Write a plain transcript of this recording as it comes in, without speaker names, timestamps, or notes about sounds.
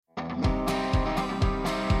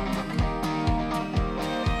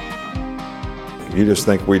You just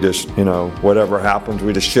think we just, whatever happens,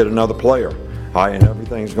 we just shit another player. And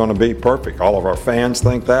everything's going to be perfect. All of our fans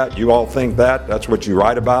think that. You all think that. That's what you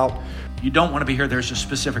write about. You don't want to be here. There's a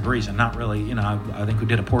specific reason. Not really, I think we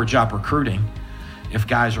did a poor job recruiting if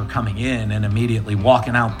guys are coming in and immediately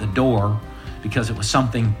walking out the door because it was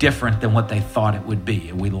something different than what they thought it would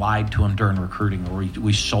be. We lied to them during recruiting, or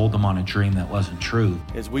we sold them on a dream that wasn't true.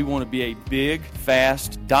 Is we want to be a big,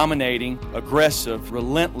 fast, dominating, aggressive,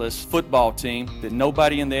 relentless football team that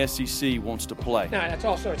nobody in the SEC wants to play. Now, that's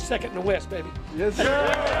also second in the West, baby. Yes, sir.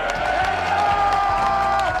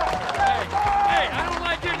 Hey, I don't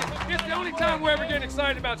like it. It's the only time we're ever getting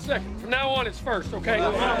excited about second. From now on, it's first, okay?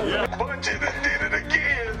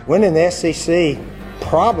 Winning the SEC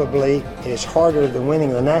probably is harder than winning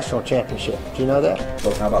the national championship. Do you know that?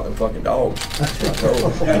 Well, how about them fucking dogs?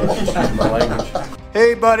 My language.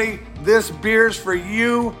 Hey, buddy, this beer's for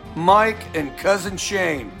you, Mike, and Cousin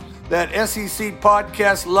Shane. That SEC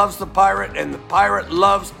podcast loves the Pirate, and the Pirate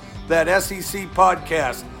loves that SEC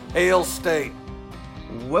podcast. Hail State.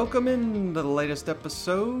 Welcome into the latest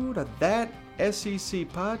episode of that SEC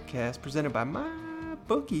podcast presented by my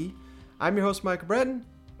bookie. I'm your host, Mike Breton.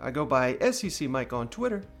 I go by SEC Mike on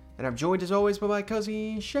Twitter, and I'm joined as always by my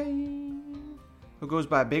cousin Shane, who goes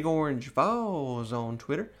by Big Orange Vols on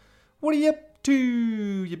Twitter. What are you up to,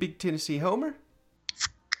 you big Tennessee homer?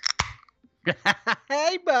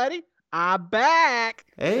 Hey, buddy, I'm back.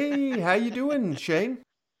 Hey, how you doing, Shane?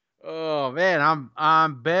 Oh man,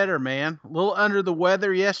 I'm better, man. A little under the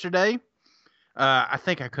weather yesterday. I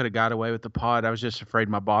think I could have got away with the pod. I was just afraid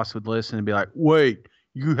my boss would listen and be like, "Wait,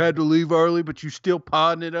 you had to leave early, but you still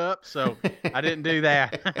podding it up." So I didn't do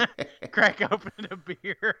that. Crack open a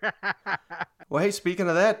beer. Well, hey, speaking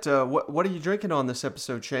of that, what are you drinking on this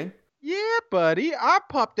episode, Shane? Yeah, buddy. I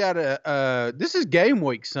popped out this is game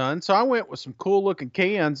week, son. So I went with some cool looking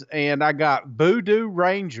cans and I got Voodoo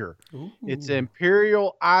Ranger. Ooh. It's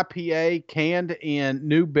Imperial IPA canned in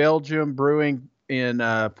New Belgium Brewing in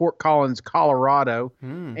Fort Collins, Colorado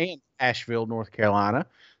and Asheville, North Carolina.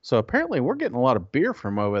 So apparently we're getting a lot of beer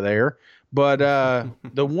from over there. But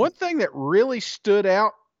the one thing that really stood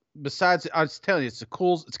out, besides, I was telling you,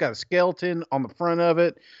 it's got a skeleton on the front of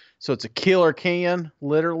it. So it's a killer can,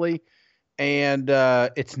 literally. And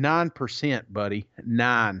it's 9%, buddy.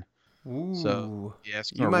 9. Ooh. So,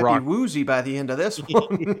 yes, you might be woozy by the end of this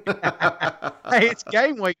one. Hey, it's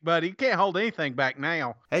game week, buddy. You can't hold anything back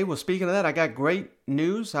now. Hey, well, speaking of that, I got great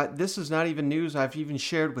news. This is not even news I've even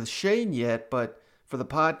shared with Shane yet, but for the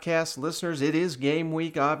podcast listeners, it is game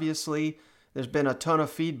week, obviously. There's been a ton of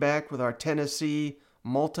feedback with our Tennessee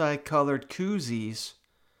multicolored koozies.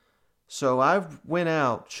 So I've went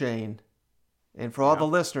out, Shane, and for all the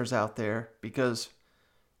listeners out there, because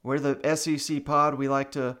we're the SEC pod, we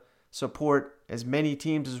like to support as many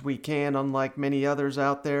teams as we can, unlike many others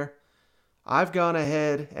out there. I've gone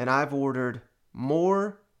ahead and I've ordered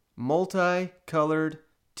more multicolored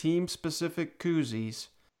team-specific koozies.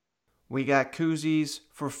 We got koozies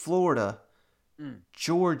for Florida,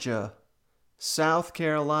 Georgia, South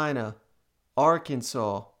Carolina,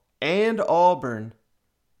 Arkansas, and Auburn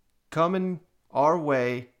coming our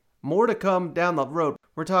way. More to come down the road.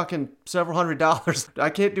 We're talking several $100s.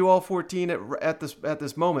 I can't do all 14 at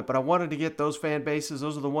this moment, but I wanted to get those fan bases.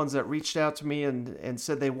 Those are the ones that reached out to me and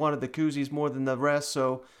said they wanted the koozies more than the rest.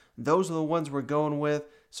 So those are the ones we're going with.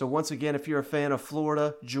 So once again, if you're a fan of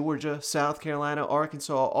Florida, Georgia, South Carolina,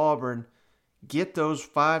 Arkansas, Auburn, get those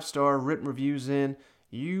 5-star written reviews in.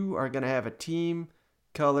 You are going to have a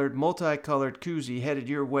team-colored, multicolored koozie headed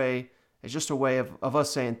your way. It's just a way of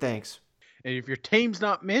us saying thanks. And if your team's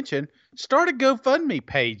not mentioned, start a GoFundMe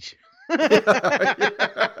page.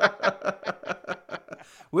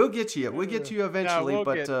 We'll get you. We'll get you eventually. No,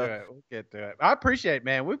 we'll get to it. I appreciate it,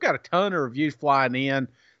 man. We've got a ton of reviews flying in.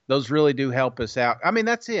 Those really do help us out. I mean,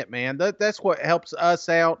 that's it, man. That's what helps us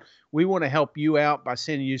out. We want to help you out by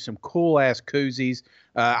sending you some cool-ass koozies.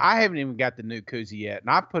 I haven't even got the new koozie yet, and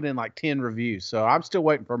I've put in like 10 reviews, so I'm still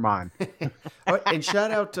waiting for mine. And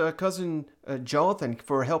shout out to cousin Jonathan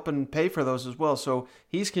for helping pay for those as well. So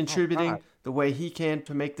he's contributing the way he can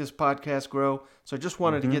to make this podcast grow. So I just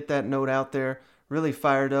wanted to get that note out there. Really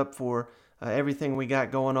fired up for everything we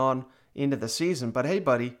got going on into the season. But hey,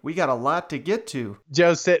 buddy, we got a lot to get to.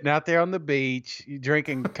 Joe's sitting out there on the beach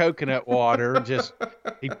drinking coconut water. Just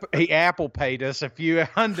he Apple paid us a few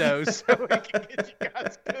hundos so we can get you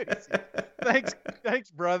guys koozie.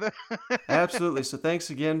 Thanks, brother. Absolutely. So thanks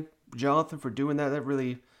again, Jonathan, for doing that. That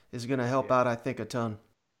really is going to help out, I think, a ton.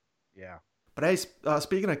 Yeah. But hey,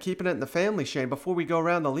 speaking of keeping it in the family, Shane, before we go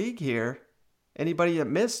around the league here, anybody that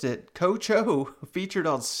missed it, Coach O featured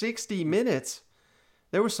on 60 Minutes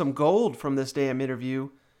there was some gold from this damn interview.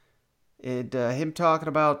 And him talking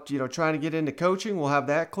about, trying to get into coaching. We'll have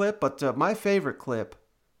that clip. But my favorite clip,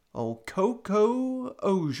 old Coco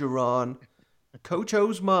Ogeron, Coach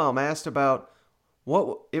O's mom, asked about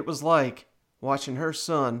what it was like watching her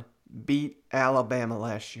son beat Alabama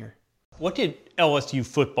last year. What did LSU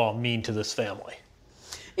football mean to this family?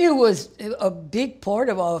 It was a big part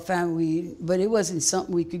of our family, but it wasn't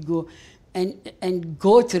something we could go and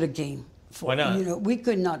go to the game for. Why not? We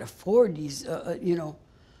could not afford these,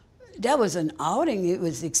 That was an outing. It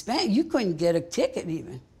was expensive. You couldn't get a ticket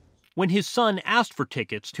even. When his son asked for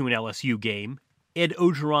tickets to an LSU game, Ed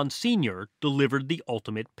Ogeron Sr. delivered the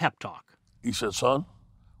ultimate pep talk. He said, son,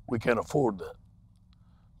 we can't afford that.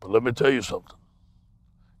 But let me tell you something.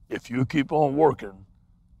 If you keep on working,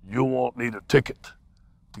 you won't need a ticket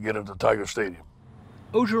to get into Tiger Stadium.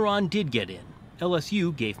 Ogeron did get in.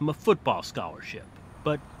 LSU gave him a football scholarship.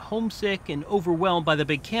 But homesick and overwhelmed by the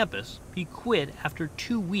big campus, he quit after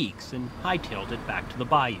 2 weeks and hightailed it back to the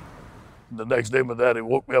Bayou. The next day, my daddy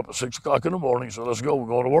woke me up at 6 o'clock in the morning and said, let's go, we're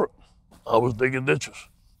going to work. I was digging ditches.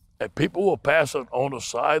 And people were passing on the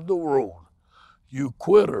side of the road. You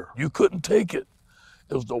quitter. You couldn't take it.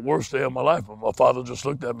 It was the worst day of my life. But my father just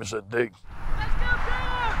looked at me and said, dig.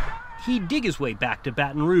 He'd dig his way back to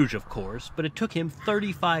Baton Rouge, of course, but it took him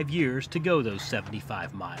 35 years to go those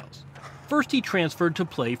 75 miles. First, he transferred to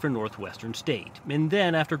play for Northwestern State, and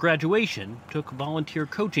then, after graduation, took volunteer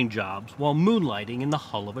coaching jobs while moonlighting in the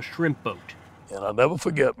hull of a shrimp boat. And I'll never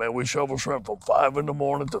forget, man, we shoveled shrimp from 5 in the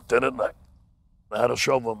morning to 10 at night. I had a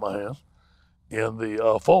shovel in my hand, and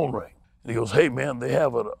the phone rang. And he goes, hey, man, they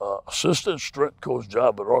have an assistant strength coach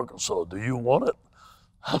job at Arkansas. Do you want it?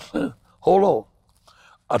 I said, hold on.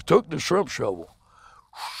 I took the shrimp shovel,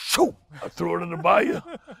 shoo, I threw it in the bayou,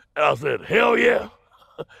 and I said, hell yeah.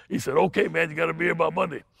 He said, okay, man, you got to be here by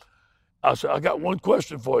Monday. I said, I got one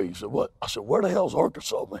question for you. He said, what? I said, where the hell's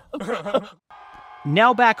Arkansas, man?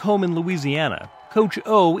 Now back home in Louisiana, Coach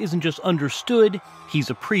O isn't just understood, he's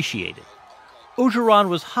appreciated. Ogeron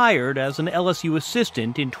was hired as an LSU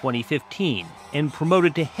assistant in 2015 and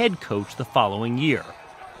promoted to head coach the following year,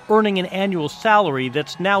 earning an annual salary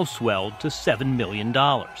that's now swelled to $7 million.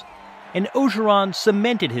 And Ogeron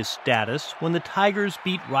cemented his status when the Tigers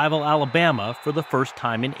beat rival Alabama for the first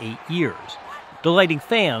time in 8 years, delighting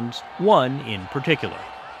fans, one in particular.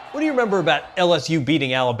 What do you remember about LSU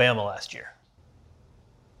beating Alabama last year?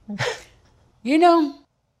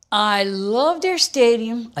 I love their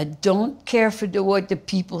stadium. I don't care for what the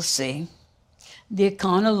people say. They're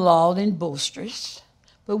kind of loud and boisterous.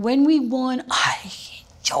 But when we won, I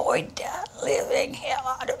enjoyed the living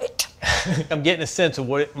hell out of it. I'm getting a sense of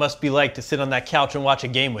what it must be like to sit on that couch and watch a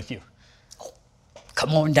game with you. Oh,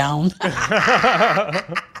 come on down.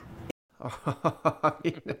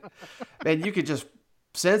 Man, you could just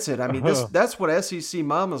sense it. I mean, that's what SEC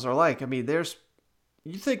mamas are like. I mean,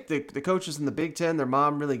 you think the coaches in the Big Ten, their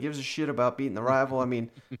mom really gives a shit about beating the rival? I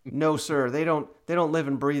mean, no, sir. They don't live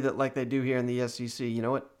and breathe it like they do here in the SEC. You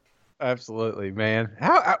know what? Absolutely, man.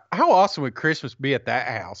 How awesome would Christmas be at that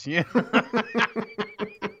house? Yeah.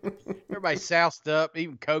 Everybody soused up,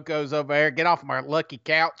 even Coco's over there. Get off my lucky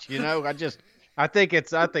couch, I think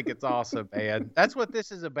it's awesome, man. That's what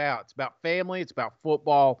this is about. It's about family, it's about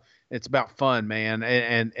football, it's about fun, man.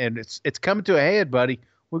 And it's coming to a head, buddy.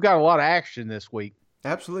 We've got a lot of action this week.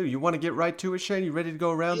 Absolutely. You want to get right to it, Shane? You ready to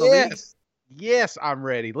go around the league? Yes, I'm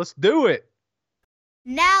ready. Let's do it.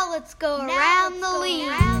 Now let's go around the league.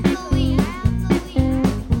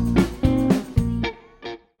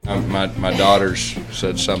 My daughters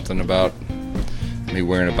said something about me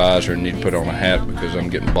wearing a visor and need to put on a hat because I'm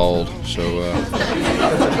getting bald. So I'm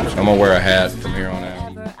going to wear a hat from here on out.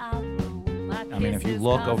 I mean, if you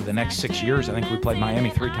look over the next 6 years, I think we played Miami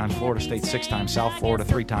 3 times, Florida State 6 times, South Florida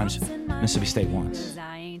 3 times, Mississippi State once.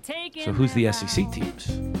 So who's the SEC teams?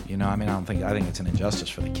 I think it's an injustice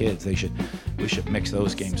for the kids. We should mix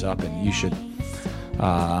those games up, and you should,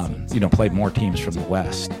 play more teams from the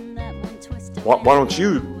West. Why don't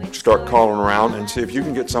you start calling around and see if you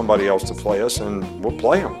can get somebody else to play us, and we'll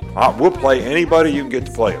play them. We'll play anybody you can get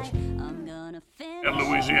to play us. In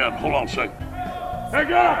Louisiana, hold on a second. Hey,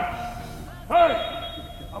 guys! Hey!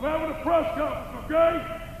 I'm having a press conference, okay?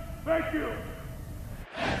 Thank you.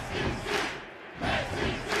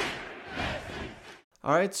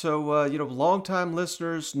 All right, so, longtime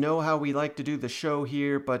listeners know how we like to do the show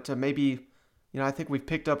here, but maybe, I think we've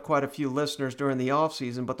picked up quite a few listeners during the off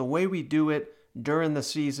season, but the way we do it during the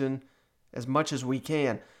season, as much as we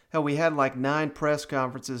can. Hell, we had like 9 press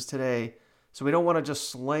conferences today, so we don't want to just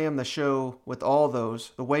slam the show with all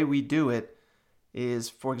those. The way we do it is,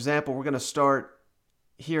 for example, we're going to start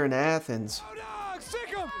here in Athens. Stick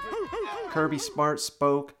Kirby Smart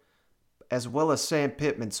spoke, as well as Sam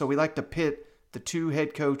Pittman. So we like to pit the two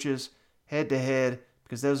head coaches head-to-head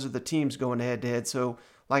because those are the teams going head-to-head. So,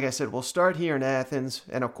 like I said, we'll start here in Athens.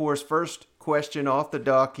 And, of course, first question off the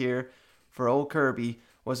dock here for old Kirby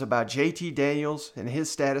was about JT Daniels and his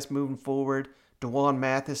status moving forward. DeJuan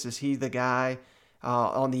Mathis, is he the guy?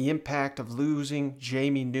 On the impact of losing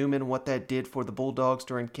Jamie Newman, what that did for the Bulldogs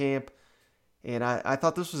during camp. And I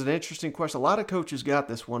thought this was an interesting question. A lot of coaches got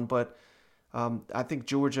this one, but I think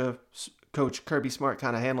Georgia coach Kirby Smart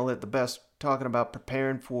kind of handled it the best, talking about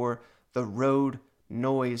preparing for the road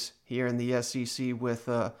noise here in the SEC with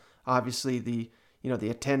obviously the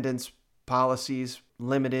attendance policies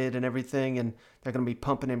limited and everything, and they're going to be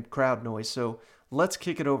pumping in crowd noise. So let's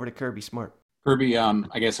kick it over to Kirby Smart. Kirby,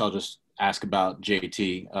 I guess I'll just ask about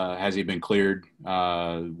JT. Has he been cleared?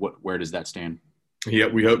 Where does that stand? Yeah,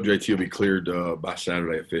 we hope JT will be cleared by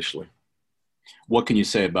Saturday officially. What can you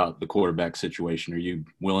say about the quarterback situation? Are you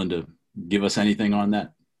willing to give us anything on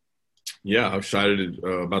that? Yeah, I'm excited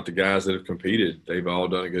about the guys that have competed. They've all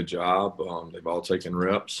done a good job. They've all taken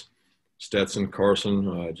reps. Stetson, Carson,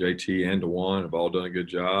 JT, and DeJuan have all done a good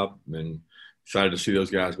job. And excited to see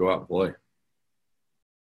those guys go out and play.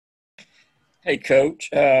 Hey,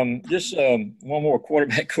 Coach, just one more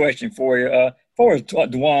quarterback question for you. As far as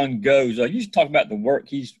DeJuan goes, you talk about the work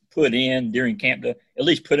he's put in during camp to at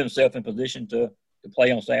least put himself in position to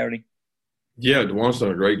play on Saturday. Yeah, DeJuan's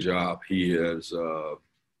done a great job. He has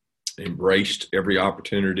embraced every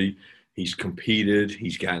opportunity. He's competed.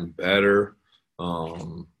 He's gotten better.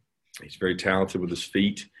 He's very talented with his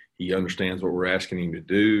feet. He understands what we're asking him to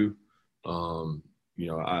do.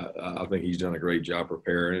 I think he's done a great job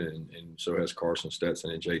preparing, and so has Carson,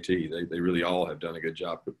 Stetson, and JT. They really all have done a good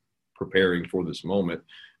job preparing for this moment,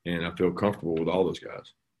 and I feel comfortable with all those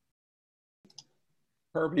guys.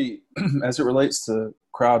 Kirby, as it relates to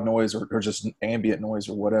crowd noise or just ambient noise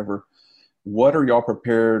or whatever, what are y'all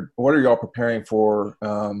preparing for?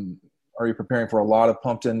 Are you preparing for a lot of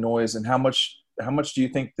pumped-in noise, and how much do you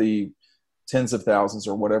think the tens of thousands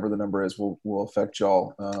or whatever the number is will affect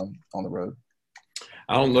y'all on the road?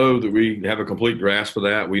 I don't know that we have a complete grasp of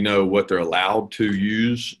that. We know what they're allowed to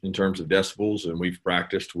use in terms of decibels, and we've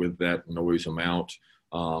practiced with that noise amount.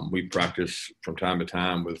 We practice from time to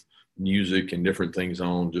time with music and different things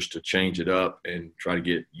on just to change it up and try to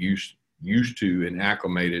get used to and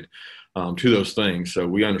acclimated to those things. So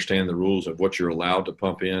we understand the rules of what you're allowed to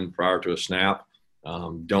pump in prior to a snap.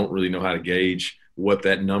 Don't really know how to gauge what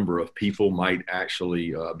that number of people might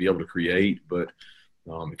actually be able to create. But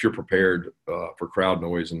if you're prepared for crowd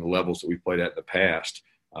noise and the levels that we've played at in the past,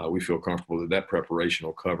 we feel comfortable that preparation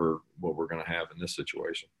will cover what we're going to have in this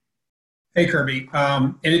situation. Hey, Kirby.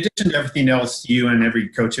 In addition to everything else you and every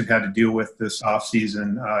coach have had to deal with this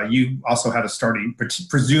offseason, you also had a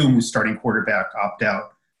presumed starting quarterback opt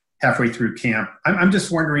out halfway through camp. I'm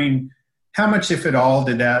just wondering how much, if at all,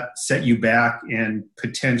 did that set you back and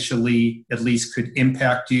potentially at least could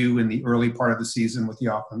impact you in the early part of the season with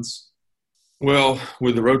the offense? Well,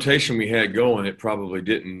 with the rotation we had going, it probably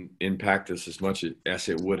didn't impact us as much as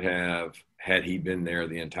it would have had he been there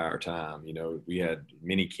the entire time. We had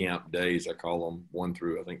mini camp days, I call them 1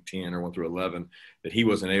 through, I think, 10 or 1 through 11, that he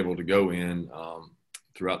wasn't able to go in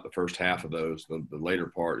throughout the first half of those. The later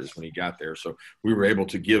part is when he got there. So we were able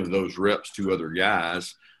to give those reps to other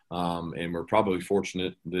guys, and we're probably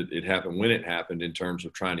fortunate that it happened when it happened in terms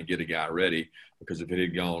of trying to get a guy ready, because if it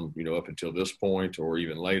had gone, up until this point or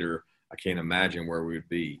even later, I can't imagine where we would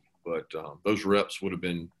be. But those reps would have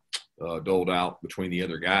been doled out between the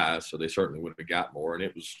other guys, so they certainly would have got more. And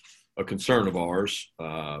it was a concern of ours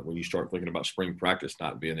when you start thinking about spring practice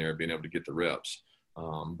not being there and being able to get the reps.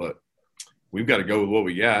 But we've got to go with what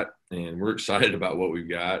we got, and we're excited about what we've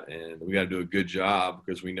got, and we got to do a good job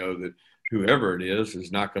because we know that whoever it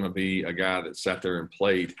is not going to be a guy that sat there and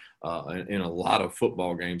played in a lot of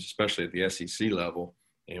football games, especially at the SEC level.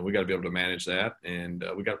 And we got to be able to manage that, and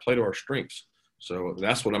we got to play to our strengths. So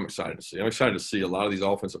that's what I'm excited to see. I'm excited to see a lot of these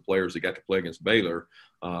offensive players that got to play against Baylor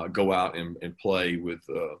go out and play with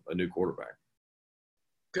a new quarterback.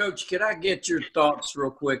 Coach, could I get your thoughts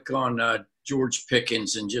real quick on George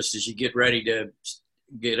Pickens, and just as you get ready to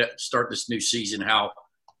start this new season, how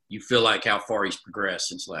you feel like how far he's progressed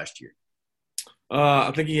since last year?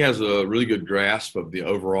 I think he has a really good grasp of the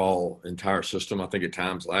overall entire system. I think at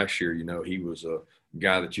times last year, he was a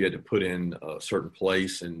guy that you had to put in a certain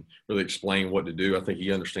place and really explain what to do. I think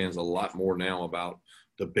he understands a lot more now about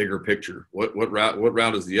the bigger picture. What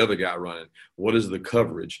route is the other guy running? What is the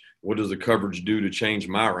coverage? What does the coverage do to change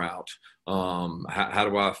my route? How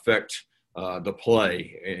do I affect the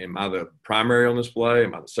play. Am I the primary on this play?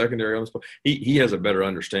 Am I the secondary on this play? He has a better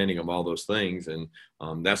understanding of all those things, and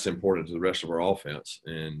that's important to the rest of our offense.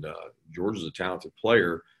 And George is a talented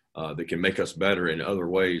player that can make us better in other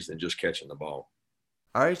ways than just catching the ball.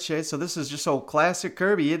 All right, Shay, so this is just old classic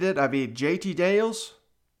Kirby, isn't it? I mean, JT Daniels,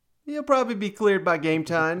 he'll probably be cleared by game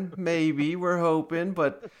time. Maybe, we're hoping.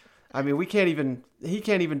 But, I mean, he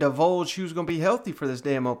can't even divulge who's going to be healthy for this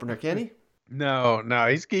damn opener, can he? No,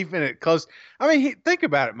 he's keeping it close. I mean, think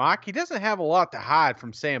about it, Mike. He doesn't have a lot to hide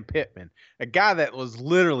from Sam Pittman, a guy that was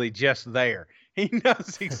literally just there. He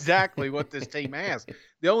knows exactly what this team has.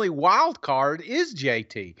 The only wild card is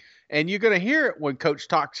JT, and you're going to hear it when Coach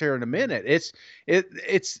talks here in a minute. It's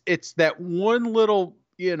that one little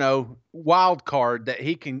wild card that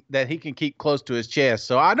he can keep close to his chest.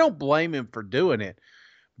 So I don't blame him for doing it,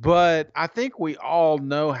 but I think we all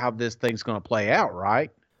know how this thing's going to play out,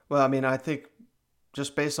 right? Well, I mean, I think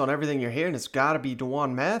just based on everything you're hearing, it's got to be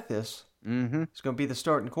DeJuan Mathis. Mm-hmm. It's going to be the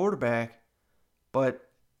starting quarterback. But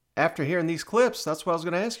after hearing these clips, that's what I was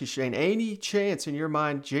going to ask you, Shane. Any chance in your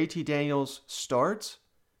mind JT Daniels starts?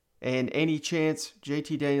 And any chance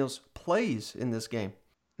JT Daniels plays in this game?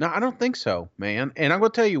 No, I don't think so, man. And I'm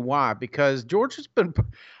going to tell you why. Because George has been,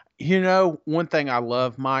 one thing I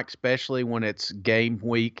love, Mike, especially when it's game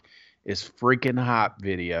week, is freaking hype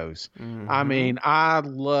videos. Mm-hmm. I mean, I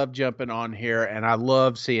love jumping on here, and I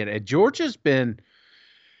love seeing it. George has been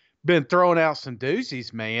throwing out some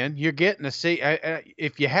doozies, man. You're getting to see,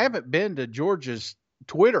 if you haven't been to Georgia's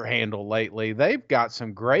Twitter handle lately, they've got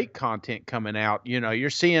some great content coming out. You're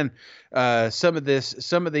seeing some of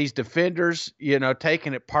these defenders,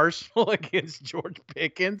 taking it personal against George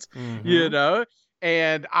Pickens, mm-hmm.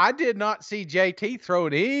 And I did not see JT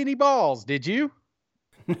throwing any balls. Did you?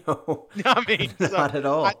 No, I mean, not at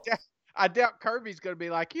all. I doubt Kirby's going to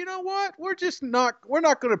be like, you know what? We're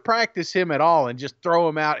not going to practice him at all and just throw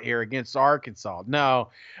him out here against Arkansas. No,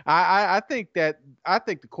 I think the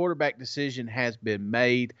quarterback decision has been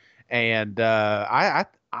made, and I'm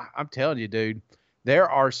telling you, dude, there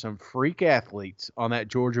are some freak athletes on that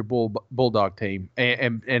Georgia Bulldog team,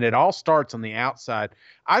 and it all starts on the outside.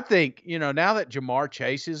 I think now that Jamar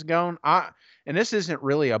Chase is gone, and this isn't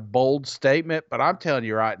really a bold statement, but I'm telling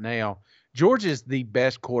you right now, George is the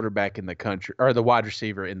best quarterback in the country, or the wide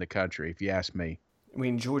receiver in the country, if you ask me. I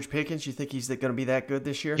mean, George Pickens, you think he's going to be that good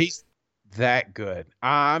this year? He's that good.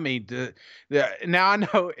 I mean, now I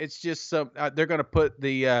know it's just they're going to put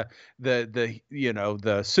the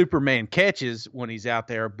Superman catches when he's out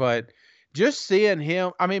there, but just seeing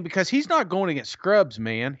him, I mean, because he's not going against scrubs,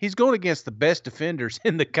 man. He's going against the best defenders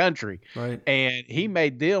in the country, right? And he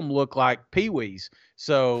made them look like peewees.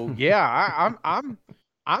 So yeah,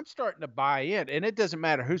 I'm starting to buy in, and it doesn't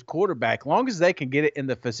matter who's quarterback, long as they can get it in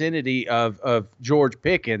the vicinity of George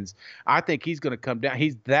Pickens. I think he's going to come down.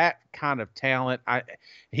 He's that kind of talent.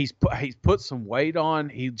 He's put some weight on.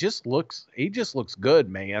 He just looks good,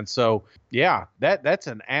 man. So yeah, that's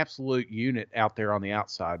an absolute unit out there on the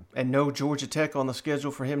outside. And no Georgia Tech on the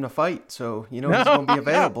schedule for him to fight, so he's going to be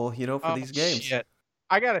available, for these games. Shit.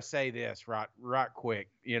 I got to say this right quick.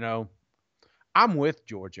 I'm with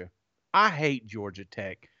Georgia. I hate Georgia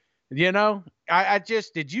Tech. I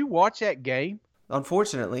just, did you watch that game?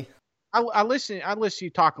 Unfortunately. I listened to you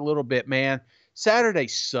talk a little bit, man. Saturday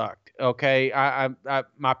sucked. Okay. I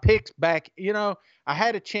my picks back, I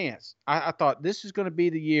had a chance. I thought this is going to be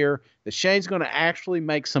the year that Shane's going to actually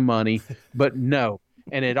make some money, but no.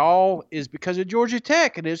 And it all is because of Georgia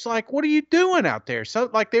Tech. And it's like, what are you doing out there? So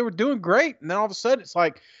like they were doing great. And then all of a sudden it's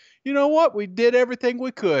like, you know what? We did everything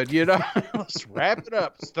we could, Let's wrap it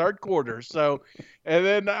up. It's third quarter. So, and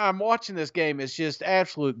then I'm watching this game. It's just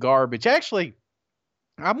absolute garbage. Actually,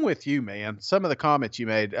 I'm with you, man. Some of the comments you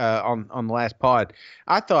made on the last pod,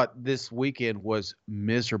 I thought this weekend was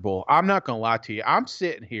miserable. I'm not going to lie to you. I'm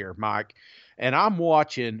sitting here, Mike, and I'm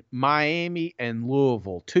watching Miami and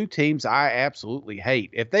Louisville, two teams I absolutely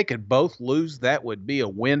hate. If they could both lose, that would be a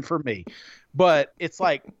win for me. But it's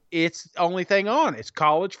like, it's the only thing on. It's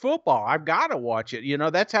college football. I've got to watch it.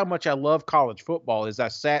 That's how much I love college football. Is I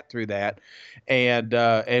sat through that, and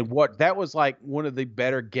what that was like one of the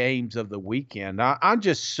better games of the weekend. I'm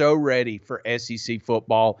just so ready for SEC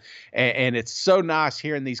football, and it's so nice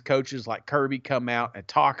hearing these coaches like Kirby come out and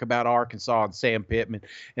talk about Arkansas and Sam Pittman,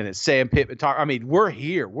 and then Sam Pittman talk. I mean, we're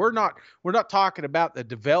here. We're not talking about the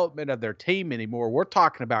development of their team anymore. We're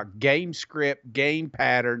talking about game script, game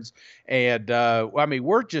patterns, and I mean,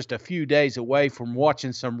 we're just a few days away from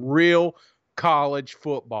watching some real college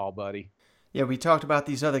football, buddy. Yeah, we talked about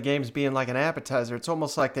these other games being like an appetizer. It's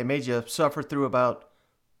almost like they made you suffer through about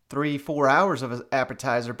 3-4 hours of an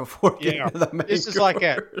appetizer before getting to the main This is course.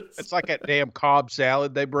 it's like that damn Cobb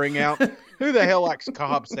salad they bring out. Who the hell likes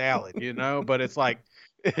Cobb salad, you know? But it's like,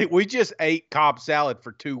 we just ate Cobb salad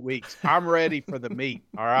for 2 weeks. I'm ready for the meat,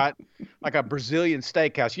 all right? Like a Brazilian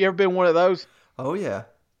steakhouse. You ever been one of those? Oh, yeah.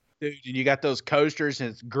 Dude, and you got those coasters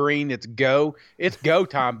and it's green, it's go. It's go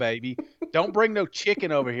time, baby. Don't bring no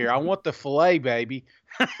chicken over here. I want the filet, baby.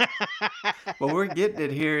 Well, we're getting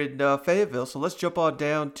it here in Fayetteville, so let's jump on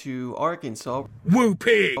down to Arkansas. Woo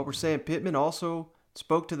pig! Where Sam Pittman also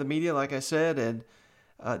spoke to the media, like I said, and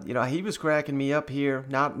he was cracking me up here,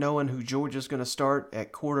 not knowing who Georgia's going to start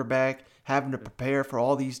at quarterback, having to prepare for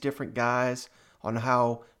all these different guys, on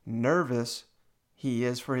how nervous he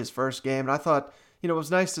is for his first game. And I thought, it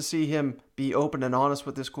was nice to see him be open and honest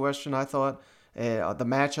with this question. I thought the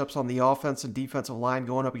matchups on the offense and defensive line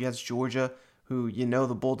going up against Georgia, who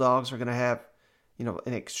the Bulldogs are going to have,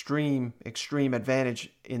 an extreme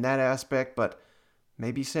advantage in that aspect. But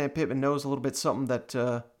maybe Sam Pittman knows a little bit something that,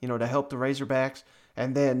 to help the Razorbacks.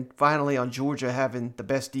 And then finally on Georgia having the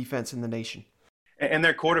best defense in the nation. And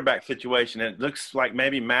their quarterback situation, it looks like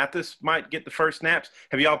maybe Mathis might get the first snaps.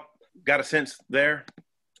 Have y'all got a sense there?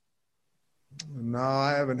 No,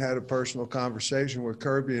 I haven't had a personal conversation with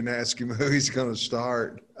Kirby and asked him who he's going to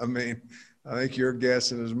start. I mean, I think you're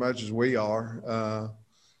guessing as much as we are.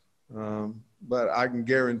 But I can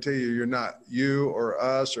guarantee you or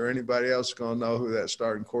us or anybody else going to know who that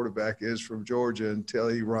starting quarterback is from Georgia until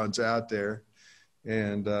he runs out there.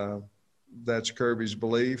 And that's Kirby's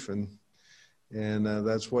belief, and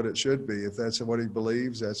that's what it should be. If that's what he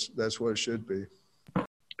believes, that's what it should be.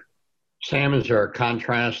 Sam, is there a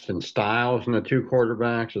contrast in styles in the two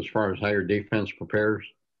quarterbacks as far as how your defense prepares?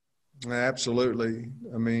 Absolutely.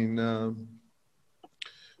 I mean,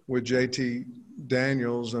 with JT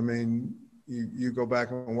Daniels, I mean, you go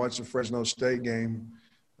back and watch the Fresno State game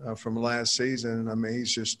from last season. I mean,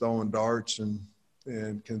 he's just throwing darts and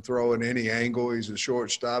can throw at any angle. He's a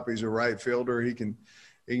shortstop. He's a right fielder. He can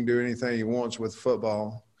do anything he wants with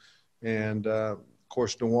football. And, of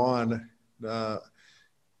course, DeJuan,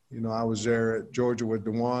 I was there at Georgia with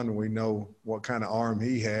DeJuan, and we know what kind of arm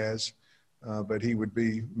he has. But he would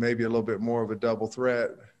be maybe a little bit more of a dual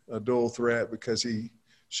threat, because he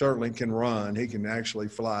certainly can run. He can actually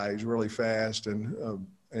fly. He's really fast. And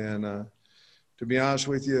to be honest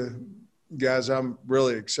with you, guys, I'm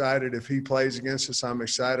really excited. If he plays against us, I'm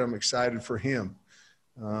excited. I'm excited for him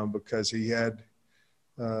because he had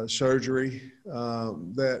surgery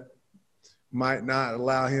that might not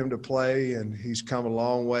allow him to play, and he's come a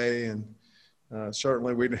long way. And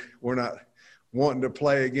certainly we're not wanting to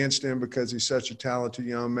play against him because he's such a talented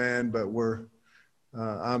young man, but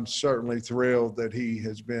I'm certainly thrilled that he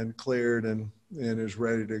has been cleared and is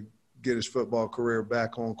ready to get his football career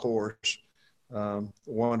back on course.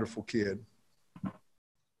 Wonderful kid.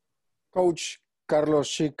 Coach Carlos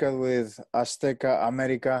Chica with Azteca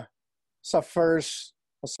America. It's a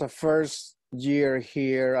first year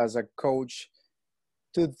here as a coach.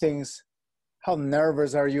 Two things. How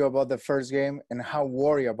nervous are you about the first game, and how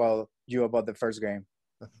worried about the first game?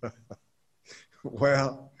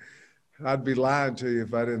 Well, I'd be lying to you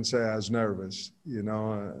if I didn't say I was nervous.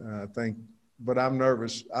 I think, but I'm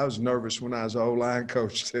nervous. I was nervous when I was an O-line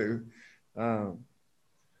coach too.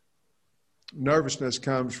 Nervousness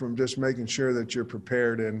comes from just making sure that you're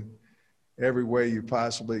prepared in every way you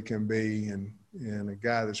possibly can be. And a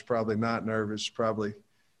guy that's probably not nervous probably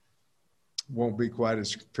won't be quite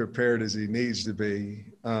as prepared as he needs to be.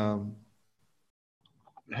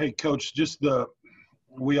 Hey, Coach,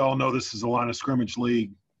 we all know this is a line of scrimmage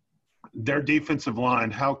league. Their defensive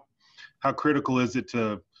line, how critical is it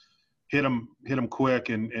to hit them quick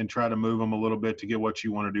and try to move them a little bit to get what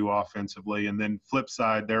you want to do offensively? And then flip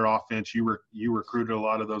side, their offense, you recruited a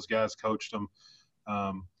lot of those guys, coached them.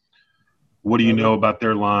 What do you know about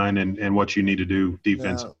their line and what you need to do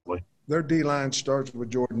defensively? Their D-line starts with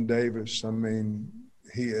Jordan Davis. I mean,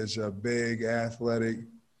 he is a big, athletic,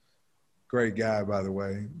 great guy, by the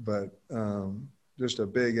way, but just a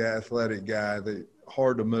big, athletic guy that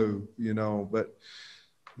hard to move, But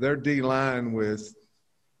their D-line with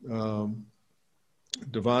Devontae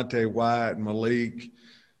White and Malik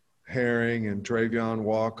Herring and Travion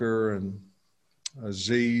Walker and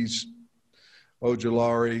Azeez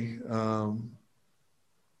Ojulari,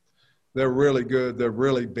 they're really good. They're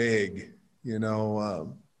really big,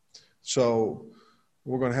 so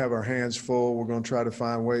we're going to have our hands full. We're going to try to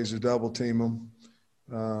find ways to double team them.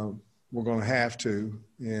 We're going to have to.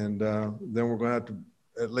 And then we're going to have to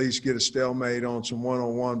at least get a stalemate on some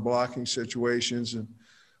one-on-one blocking situations, and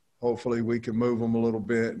hopefully we can move them a little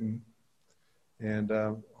bit and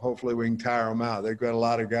hopefully we can tire them out. They've got a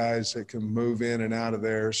lot of guys that can move in and out of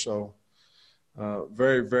there. So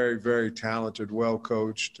very, very, very talented,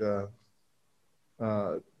 well-coached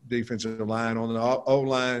defensive line. On the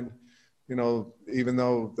O-line, you know, even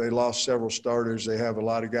though they lost several starters, they have a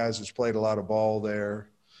lot of guys that's played a lot of ball there,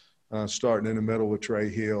 starting in the middle with Trey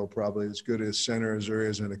Hill, probably as good as center as there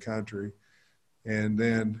is in the country. And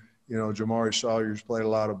then, you know, Jamari Sawyer's played a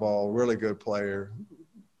lot of ball, really good player,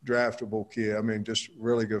 draftable kid. I mean, just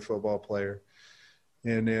really good football player.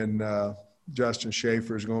 And then Justin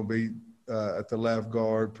Schaefer is going to be at the left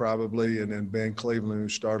guard probably, and then Ben Cleveland, who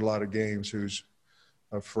started a lot of games, who's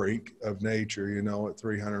a freak of nature, you know, at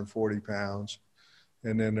 340 pounds.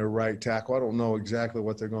 And then their right tackle, I don't know exactly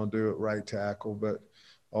what they're going to do at right tackle, but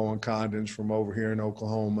Owen Condon's from over here in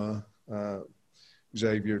Oklahoma,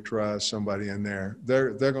 Xavier Truss, somebody in there.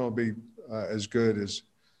 They're going to be as good as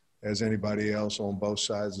anybody else on both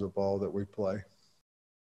sides of the ball that we play.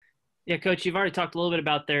 Yeah, Coach, you've already talked a little bit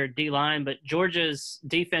about their D-line, but Georgia's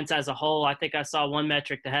defense as a whole, I think I saw one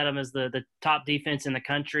metric that had them as the top defense in the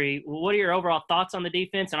country. What are your overall thoughts on the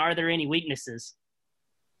defense, and are there any weaknesses?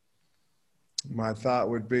 My thought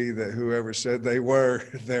would be that whoever said they were,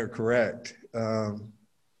 they're correct.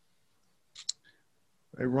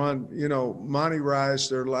 They run, you know, Monty Rice,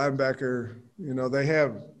 their linebacker, you know, they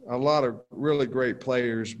have a lot of really great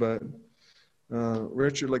players, but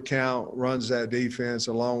Richard LeCount runs that defense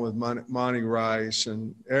along with Monty Rice,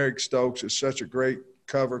 and Eric Stokes is such a great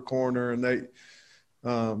cover corner, and they're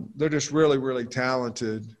just really, really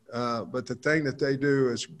talented. But the thing that they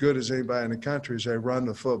do as good as anybody in the country is they run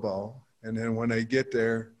the football, and then when they get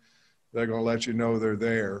there, they're going to let you know they're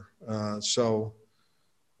there. We're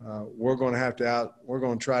going to have to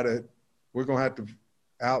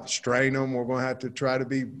outstrain them. We're going to have to try to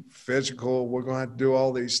be physical. We're going to have to do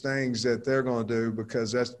all these things that they're going to do,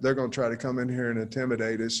 because they're going to try to come in here and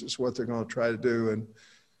intimidate us. It's what they're going to try to do. And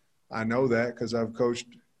I know that because I've coached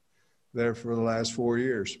there for the last 4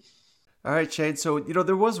 years. All right, Shane. So, you know,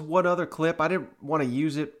 there was one other clip. I didn't want to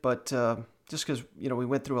use it, but just because, you know, we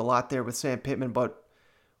went through a lot there with Sam Pittman. But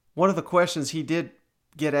one of the questions he did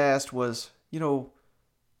get asked was, you know,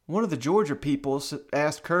 one of the Georgia people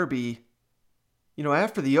asked Kirby, you know,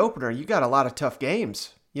 after the opener, you got a lot of tough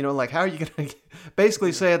games. You know, like, how are you going to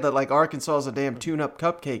basically say that, like, Arkansas is a damn tune-up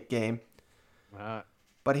cupcake game.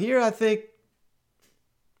 But here I think,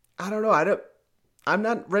 I don't know, I'm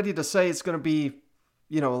not ready to say it's going to be,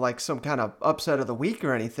 you know, like some kind of upset of the week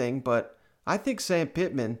or anything, but I think Sam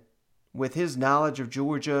Pittman, with his knowledge of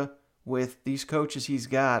Georgia, with these coaches he's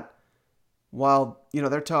got, while, you know,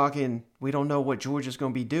 they're talking, we don't know what Georgia's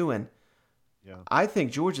going to be doing. Yeah. I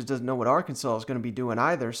think Georgia doesn't know what Arkansas is going to be doing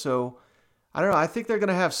either. So, I don't know. I think they're going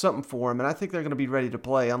to have something for them, and I think they're going to be ready to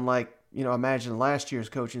play. Unlike, you know, imagine last year's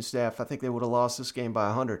coaching staff. I think they would have lost this game by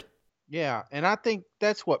 100. Yeah, and I think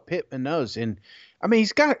that's what Pittman knows. And I mean,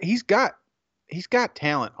 he's got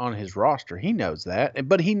talent on his roster. He knows that,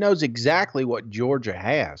 but he knows exactly what Georgia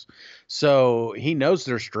has. So he knows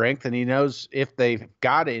their strength, and he knows if they've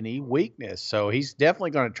got any weakness. So he's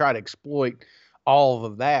definitely going to try to exploit all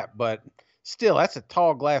of that. But still, that's a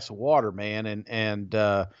tall glass of water, man. And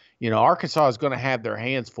you know, Arkansas is going to have their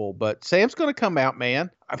hands full. But Sam's going to come out,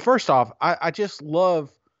 man. First off, I just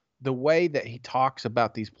love the way that he talks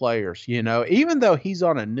about these players. You know, even though he's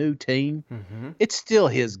on a new team, it's still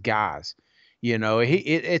his guys. You know,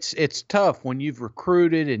 it's tough when you've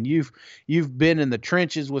recruited and you've been in the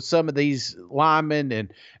trenches with some of these linemen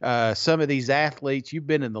and some of these athletes. You've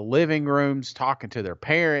been in the living rooms talking to their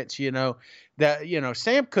parents. You know that, you know,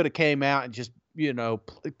 Sam could have came out and just, you know,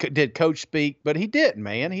 did coach speak, but he didn't,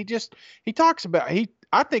 man. He talks about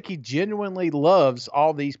I think he genuinely loves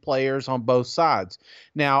all these players on both sides.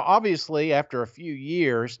 Now, obviously, after a few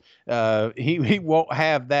years, he won't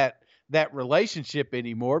have that relationship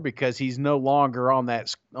anymore because he's no longer on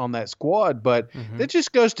that squad. But that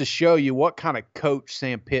just goes to show you what kind of coach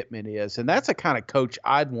Sam Pittman is. And that's the kind of coach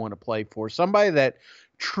I'd want to play for. Somebody that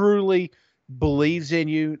truly believes in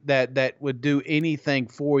you, that would do anything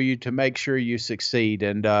for you to make sure you succeed.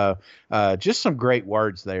 And just some great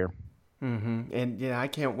words there. And yeah, I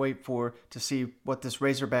can't wait to see what this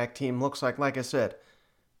Razorback team looks like. Like I said,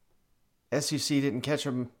 SEC didn't catch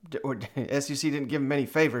them, or SEC didn't give them any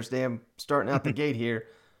favors. Damn, starting out the gate here.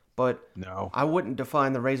 But no, I wouldn't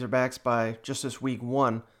define the Razorbacks by just this week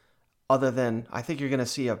one, other than I think you're going to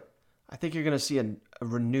see a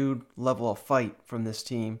renewed level of fight from this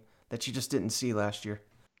team that you just didn't see last year.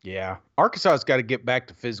 Yeah, Arkansas's got to get back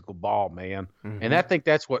to physical ball, man, and I think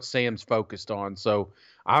that's what Sam's focused on. So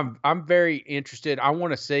I'm very interested. I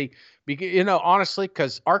want to see, because honestly,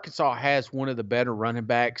 because Arkansas has one of the better running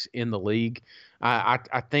backs in the league. I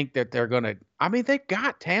think that they're gonna. I mean, they've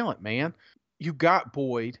got talent, man. You got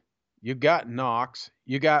Boyd, you got Knox,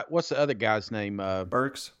 you got what's the other guy's name?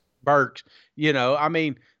 Burks. Burks. I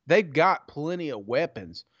mean, they've got plenty of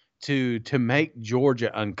weapons to make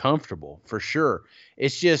Georgia uncomfortable for sure.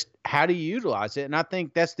 It's just how do you utilize it? And I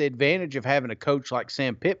think that's the advantage of having a coach like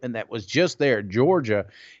Sam Pittman that was just there at Georgia.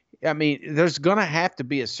 I mean, there's going to have to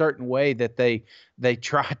be a certain way that they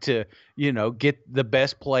try to, get the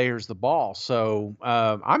best players the ball. So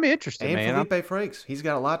I'm interested, and man. Felipe Franks, he's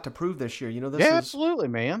got a lot to prove this year. This yeah, is absolutely,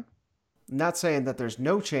 man. Not saying that there's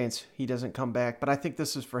no chance he doesn't come back, but I think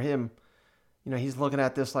this is for him. He's looking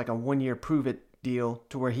at this like a 1-year prove-it deal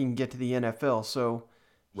to where he can get to the NFL. So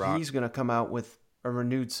he's going to come out with a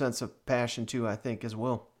renewed sense of passion too, I think, as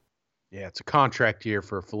well. Yeah, it's a contract year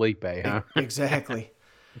for Felipe, huh? Exactly.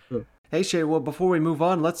 Hey, Shay, well, before we move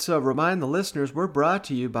on, let's remind the listeners we're brought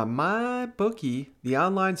to you by MyBookie, the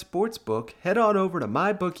online sports book. Head on over to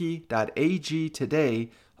mybookie.ag today.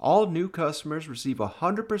 All new customers receive a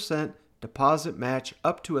 100% deposit match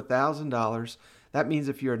up to $1,000. That means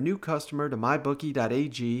if you're a new customer to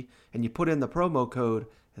mybookie.ag and you put in the promo code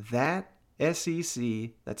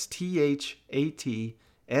THATSEC, that's THATSEC,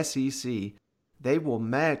 they will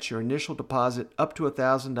match your initial deposit up to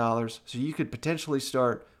 $1,000. So you could potentially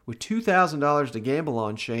start with $2,000 to gamble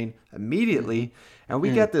on, Shane, immediately. And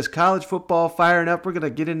we got this college football firing up. We're going to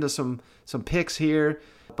get into some picks here.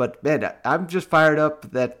 But, man, I'm just fired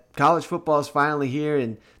up that college football is finally here.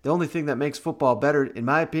 And the only thing that makes football better, in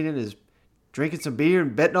my opinion, is drinking some beer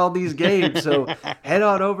and betting all these games. So head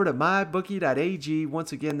on over to mybookie.ag.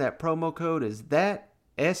 Once again, that promo code is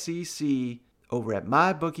THATSEC over at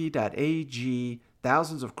mybookie.ag.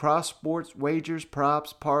 Thousands of cross-sports wagers,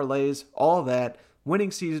 props, parlays, all that.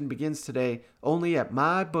 Winning season begins today only at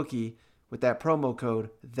MyBookie with that promo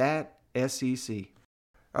code THATSEC.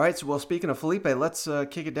 All right, so speaking of Felipe, let's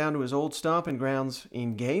kick it down to his old stomping grounds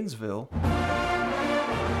in Gainesville,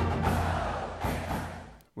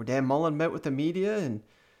 where Dan Mullen met with the media, and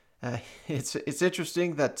it's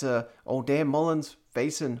interesting that old Dan Mullen's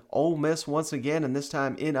facing Ole Miss once again, and this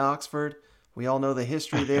time in Oxford. We all know the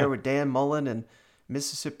history there with Dan Mullen and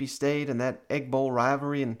Mississippi State and that Egg Bowl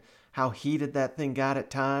rivalry and how heated that thing got at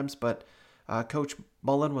times. But Coach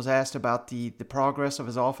Mullen was asked about the progress of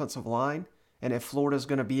his offensive line and if Florida's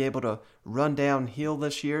going to be able to run downhill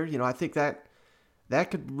this year. I think that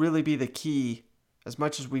could really be the key. As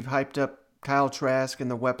much as we've hyped up Kyle Trask and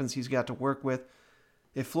the weapons he's got to work with,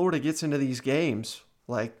 if Florida gets into these games,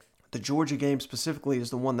 like the Georgia game specifically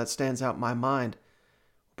is the one that stands out in my mind,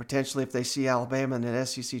 potentially if they see Alabama in an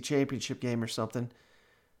SEC championship game or something,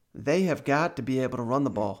 they have got to be able to run the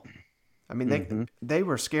ball. I mean, they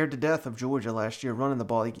were scared to death of Georgia last year running the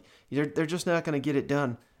ball. They're just not going to get it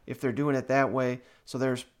done if they're doing it that way. So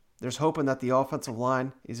there's hoping that the offensive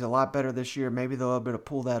line is a lot better this year. Maybe they'll be able to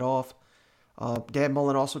pull that off. Dan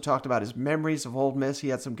Mullen also talked about his memories of Ole Miss. He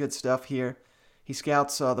had some good stuff here. He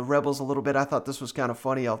scouts the Rebels a little bit. I thought this was kind of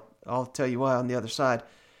funny. I'll tell you why on the other side.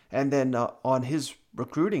 And then on his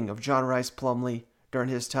recruiting of John Rice Plumlee during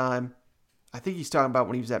his time, I think he's talking about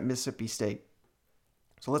when he was at Mississippi State.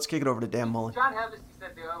 So let's kick it over to Dan Mullen. John Hevesy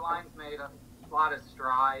said the O-line's made a lot of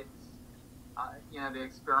strides. The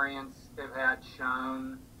experience they've had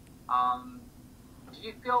shown. Do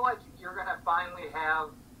you feel like you're going to finally have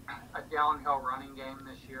a downhill running game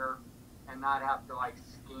this year and not have to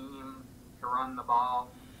scheme to run the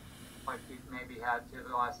ball like you've maybe had to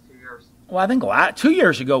the last 2 years? Well, I think 2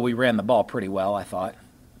 years ago we ran the ball pretty well, I thought.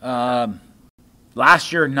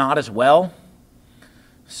 Last year, not as well.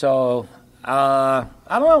 So, I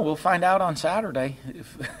don't know. We'll find out on Saturday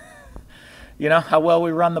if how well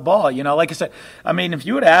we run the ball. Like I said, I mean, if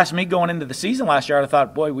you would have asked me going into the season last year, I'd have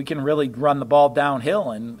thought, boy, we can really run the ball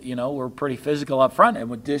downhill, and, we're pretty physical up front.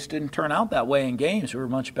 And it just didn't turn out that way in games. We were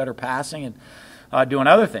much better passing and doing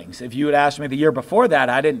other things. If you had asked me the year before that,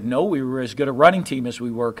 I didn't know we were as good a running team as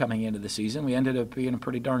we were coming into the season. We ended up being a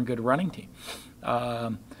pretty darn good running team.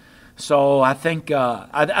 So I think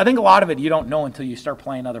I think a lot of it you don't know until you start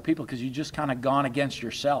playing other people because you just kind of gone against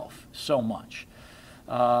yourself so much.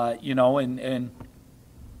 And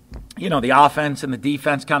the offense and the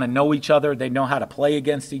defense kind of know each other. They know how to play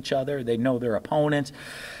against each other. They know their opponents.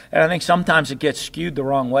 And I think sometimes it gets skewed the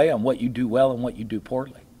wrong way on what you do well and what you do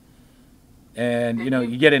poorly. And,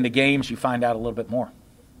 you get into games, you find out a little bit more.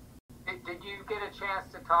 Did you get a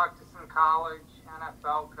chance to talk to some college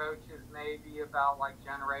NFL coaches maybe about like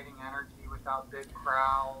generating energy without big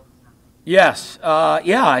crowds? Yes.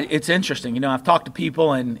 Yeah, it's interesting. I've talked to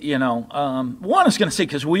people, and, one is going to see,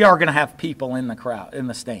 because we are going to have people in the crowd, in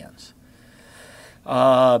the stands.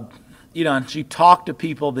 And you talk to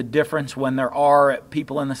people, the difference when there are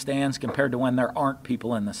people in the stands compared to when there aren't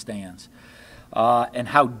people in the stands, and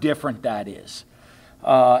how different that is,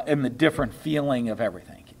 and the different feeling of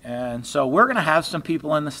everything. And so we're going to have some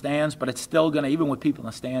people in the stands, but it's still going to, even with people in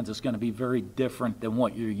the stands, it's going to be very different than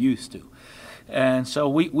what you're used to. And so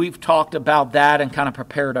we've talked about that and kind of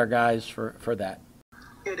prepared our guys for that.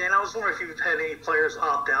 Hey, Dan, I was wondering if you've had any players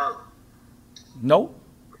opt out. Nope.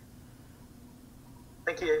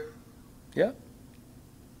 Thank you. Yeah.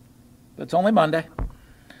 It's only Monday.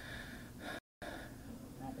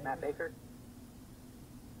 Matt Baker?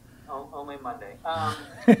 Oh, only Monday.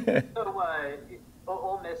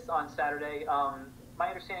 Ole Miss on Saturday. My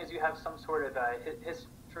understanding is you have some sort of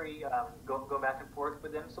history go back and forth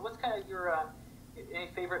with them. So what's kind of your any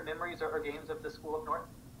favorite memories or games of the school up north?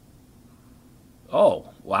 Oh,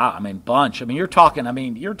 wow. Bunch. You're talking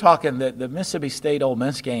the Mississippi State Ole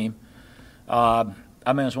Miss game.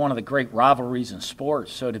 It's one of the great rivalries in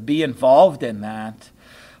sports. So to be involved in that,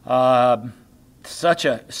 such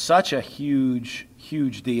a huge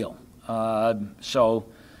deal.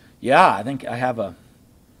 Yeah, I think I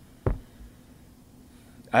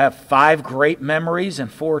have 5 great memories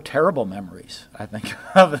and 4 terrible memories, I think,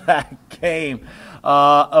 of that game,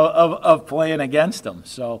 of playing against them.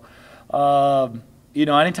 So,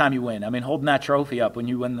 anytime you win, holding that trophy up when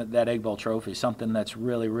you win that Egg Bowl trophy, something that's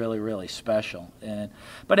really, really, really special.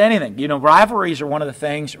 But anything, rivalries are one of the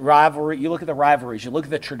things. You look at the rivalries, you look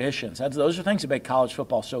at the traditions. Those are things that make college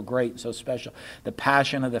football so great and so special. The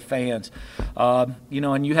passion of the fans, and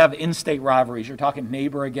you have in-state rivalries. You're talking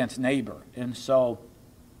neighbor against neighbor, and so.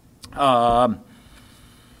 I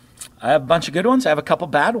have a bunch of good ones. I have a couple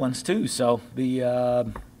bad ones too. So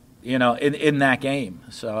in that game.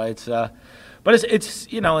 So it's, but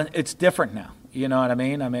it's different now. You know what I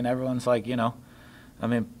mean? Everyone's like, I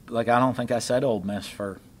don't think I said Ole Miss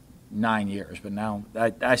for 9 years, but now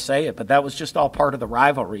I say it. But that was just all part of the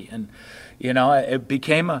rivalry, and it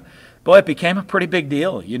became a pretty big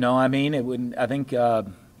deal. I think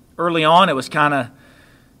early on it was kind of.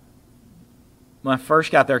 When I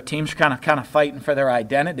first got there, teams were kind of fighting for their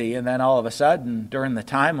identity, and then all of a sudden, during the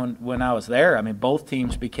time when I was there, both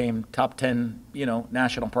teams became top 10,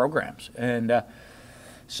 national programs, and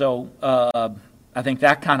so I think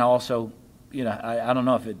that kind of also, I don't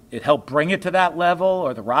know if it helped bring it to that level,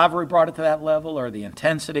 or the rivalry brought it to that level, or the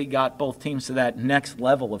intensity got both teams to that next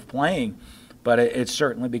level of playing, but it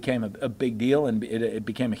certainly became a big deal, and it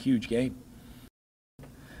became a huge game.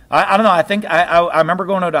 I don't know. I think I remember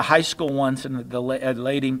going to high school once, and the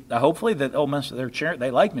lady, hopefully the Ole Miss,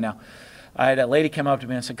 they like me now. I had a lady come up to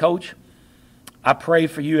me and said, "Coach, I pray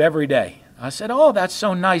for you every day." I said, "Oh, that's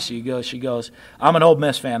so nice." She goes, "I'm an Ole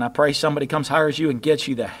Miss fan. I pray somebody comes, hires you, and gets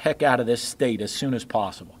you the heck out of this state as soon as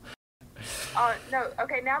possible." No.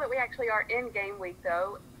 Okay, now that we actually are in game week,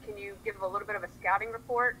 though, can you give a little bit of a scouting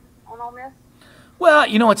report on Ole Miss? Well,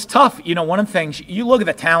 it's tough. One of the things, you look at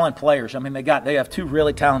the talent players. They have 2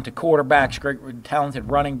 really talented quarterbacks, great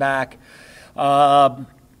talented running back, some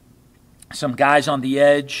guys on the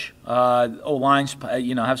edge. O-lines,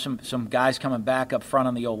 have some guys coming back up front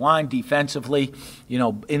on the O-line defensively.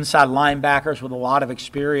 Inside linebackers with a lot of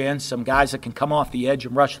experience. Some guys that can come off the edge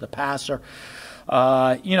and rush the passer.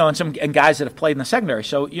 And guys that have played in the secondary.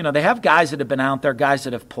 So they have guys that have been out there, guys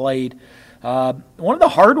that have played. One of the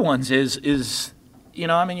hard ones is. You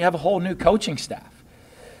have a whole new coaching staff.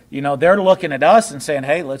 They're looking at us and saying,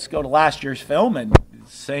 hey, let's go to last year's film, and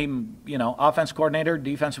same, offense coordinator,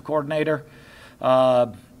 defensive coordinator,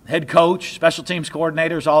 head coach, special teams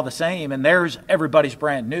coordinators, all the same, and everybody's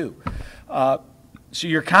brand new. So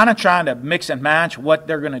you're kind of trying to mix and match what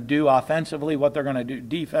they're going to do offensively, what they're going to do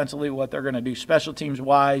defensively, what they're going to do special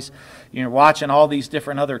teams-wise. You're watching all these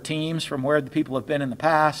different other teams from where the people have been in the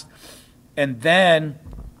past. And then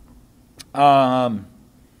then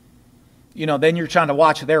you're trying to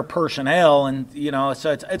watch their personnel, and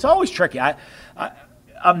so it's always tricky.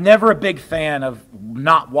 I'm never a big fan of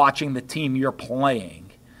not watching the team you're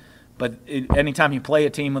playing, but anytime you play a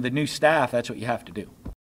team with a new staff, that's what you have to do.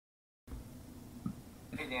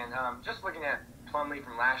 Hey Dan, just looking at Plumlee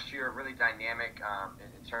from last year, really dynamic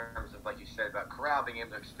in terms of, like you said, about Corral being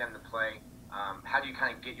able to extend the play. How do you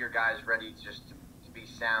kind of get your guys ready just to be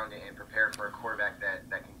sound and prepared for a quarterback that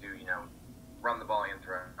can do, run the ball and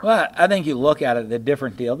throw? Well, I think you look at it a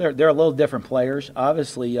different deal. They're a little different players.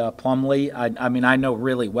 Obviously, Plumlee, I know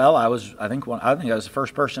really well. I think I was the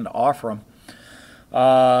first person to offer him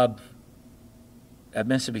At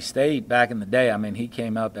Mississippi State back in the day, I mean, he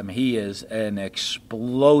came up. I mean, he is an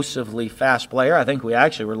explosively fast player. I think we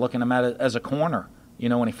actually were looking at him as a corner. You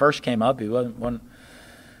know, when he first came up, he wasn't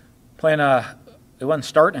playing he wasn't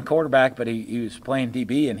starting a quarterback, but he was playing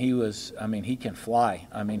DB, and he can fly.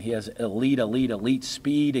 I mean, he has elite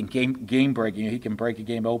speed and game breaking. He can break a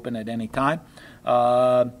game open at any time.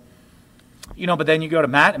 But then you go to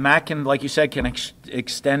Matt, and Matt can, like you said, can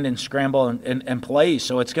extend and scramble and play.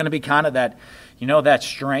 So it's going to be kind of that, that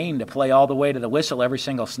strain to play all the way to the whistle every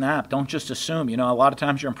single snap. Don't just assume. A lot of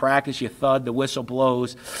times you're in practice, you thud, the whistle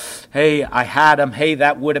blows. Hey, I had him. Hey,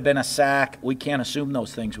 that would have been a sack. We can't assume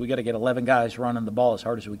those things. We got to get 11 guys running the ball as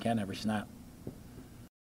hard as we can every snap.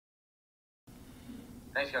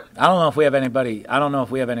 Thanks, Coach. I don't know if we have anybody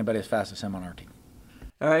as fast as him on our team.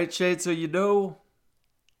 All right, Shade. So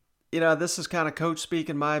this is kind of coach speak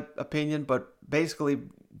in my opinion, but basically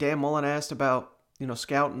Dan Mullen asked about,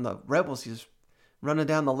 scouting the Rebels. He's running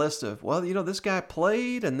down the list of, this guy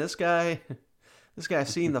played, and this guy's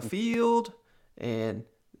seen the field, and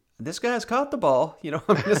this guy's caught the ball.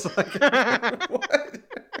 I'm just like, what?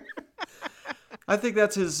 I think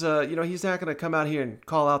that's his, he's not going to come out here and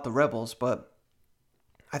call out the Rebels, but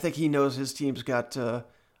I think he knows his team's got a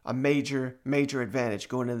major advantage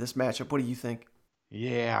going into this matchup. What do you think?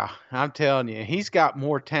 Yeah, I'm telling you, he's got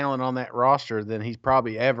more talent on that roster than he's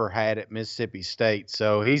probably ever had at Mississippi State.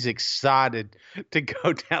 So he's excited to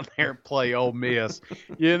go down there and play Ole Miss.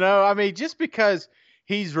 Just because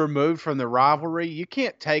he's removed from the rivalry, you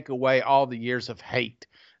can't take away all the years of hate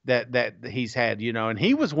that he's had, and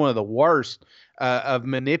he was one of the worst of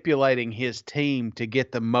manipulating his team to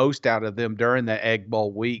get the most out of them during the Egg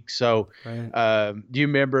Bowl week. So right. Do you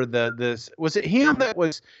remember was it him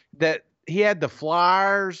that he had the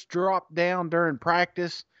flyers drop down during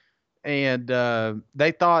practice, and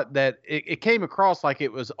they thought that it came across like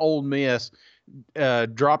it was Ole Miss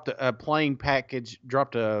dropped a playing package,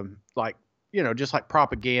 dropped just like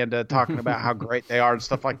propaganda talking about how great they are and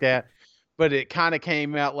stuff like that. But it kind of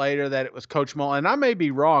came out later that it was Coach Mullen. And I may be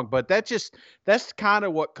wrong, but that's kind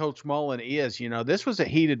of what Coach Mullen is. This was a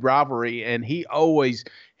heated rivalry, and he always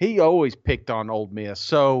picked on Ole Miss.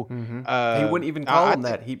 So he wouldn't even call him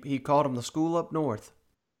that. He called him the school up north.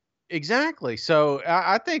 Exactly. So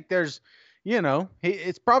I think there's,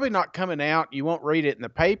 it's probably not coming out. You won't read it in the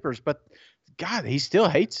papers, but God, he still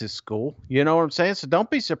hates his school. You know what I'm saying? So don't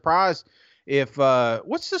be surprised if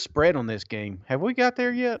what's the spread on this game? Have we got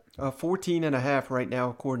there yet? 14.5 right now,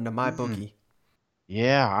 according to my bookie.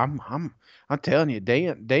 Yeah, I'm telling you,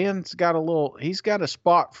 Dan's got he's got a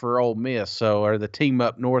spot for Ole Miss, or the team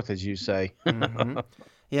up north, as you say. Mm-hmm.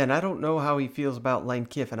 Yeah, and I don't know how he feels about Lane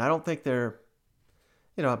Kiffin. I don't think they're,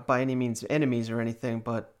 by any means enemies or anything,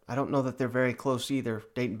 but I don't know that they're very close either,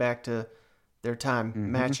 dating back to their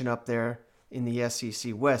time matching up there in the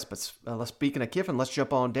SEC West. But speaking of Kiffin, let's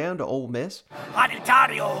jump on down to Ole Miss.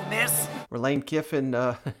 Hotty-toddy, Ole Miss. Where Lane Kiffin,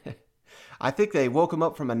 I think they woke him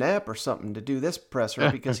up from a nap or something to do this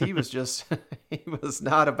presser because he was just, he was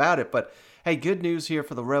not about it. But hey, good news here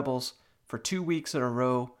for the Rebels. For 2 weeks in a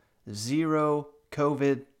row, 0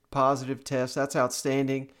 COVID positive tests. That's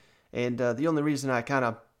outstanding. And the only reason I kind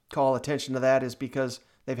of call attention to that is because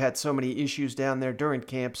they've had so many issues down there during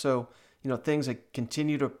camp. So, things that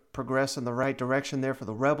continue to progress in the right direction there for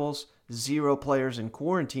the Rebels. 0 players in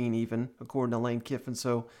quarantine even, according to Lane Kiffin.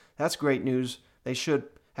 So that's great news. They should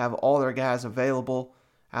have all their guys available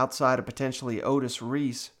outside of potentially Otis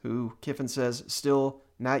Reese, who Kiffin says still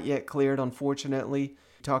not yet cleared, unfortunately.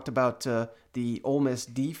 He talked about the Ole Miss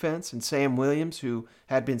defense and Sam Williams, who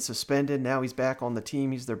had been suspended. Now he's back on the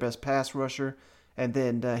team. He's their best pass rusher. And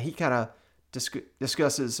then he kind of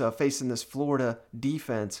discusses facing this Florida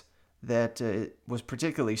defense that was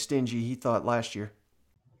particularly stingy, he thought, last year.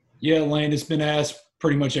 Yeah, Lane, it's been asked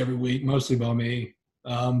pretty much every week, mostly by me.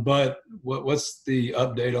 But what's the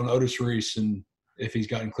update on Otis Reese and if he's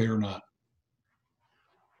gotten clear or not?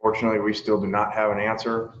 Fortunately, we still do not have an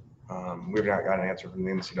answer. We've not got an answer from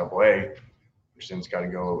the NCAA, which then's got to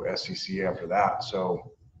go SEC after that.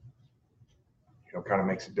 So, kind of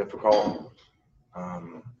makes it difficult,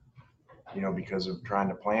 because of trying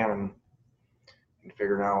to plan and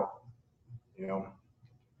figuring out,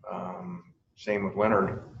 same with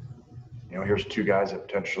Leonard. Here's 2 guys that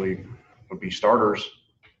potentially would be starters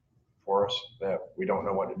for us that we don't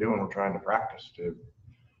know what to do, and we're trying to practice.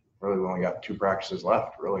 We only got 2 practices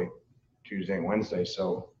left, really, Tuesday and Wednesday.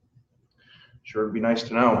 So sure, it'd be nice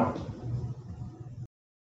to know.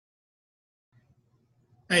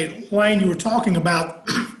 Hey, Lane, you were talking about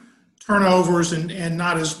turnovers and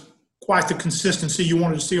not as quite the consistency you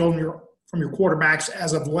wanted to see from your quarterbacks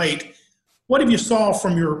as of late. What have you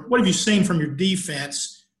seen from your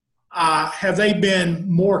defense? Have they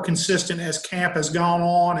been more consistent as camp has gone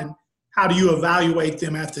on, and how do you evaluate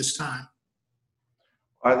them at this time?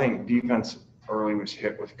 I think defense early was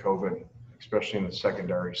hit with COVID, especially in the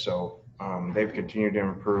secondary. So they've continued to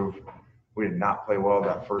improve. We did not play well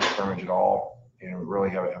that first scrimmage at all, and we really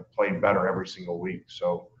have played better every single week.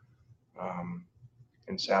 So,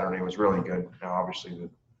 and Saturday was really good. Now, obviously, the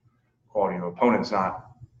quality of opponent's not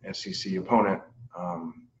SEC opponent,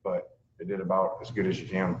 but they did about as good as you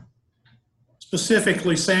can.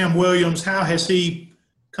 Specifically, Sam Williams, how has he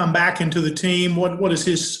come back into the team? What is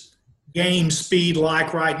his game speed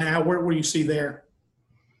like right now? Where do you see there?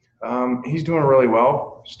 He's doing really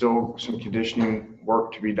well. Still some conditioning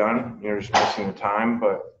work to be done. Just missing the time.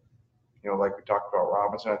 But, like we talked about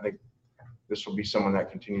Robinson, I think this will be someone that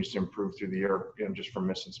continues to improve through the year, just from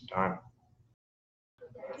missing some time.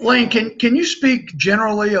 Lane, can you speak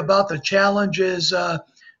generally about the challenges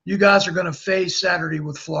you guys are going to face Saturday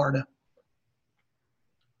with Florida?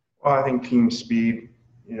 Well, I think team speed,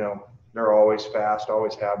 they're always fast,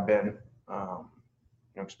 always have been,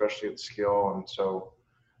 especially at skill. And so,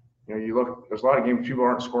 you look, there's a lot of games, people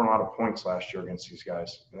aren't scoring a lot of points last year against these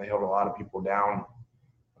guys. And they held a lot of people down,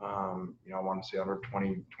 I want to say under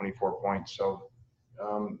 20, 24 points. So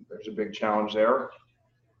there's a big challenge there.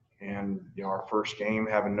 And, our first game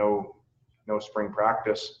having no spring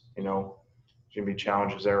practice, there's going to be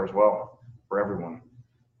challenges there as well for everyone.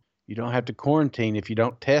 You don't have to quarantine if you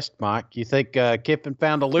don't test, Mike. You think Kiffin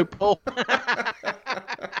found a loophole?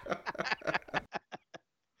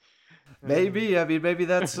 Maybe. I mean, maybe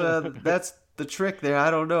that's the trick there.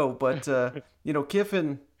 I don't know. But,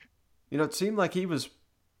 Kiffin, it seemed like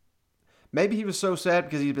maybe he was so sad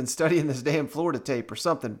because he'd been studying this damn Florida tape or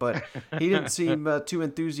something, but he didn't seem too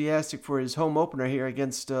enthusiastic for his home opener here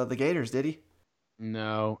against the Gators, did he?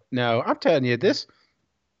 No. I'm telling you,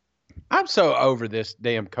 I'm so over this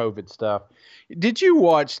damn COVID stuff. Did you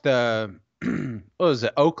watch the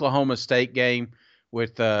Oklahoma State game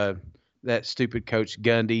with that stupid coach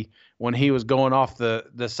Gundy when he was going off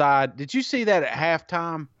the side? Did you see that at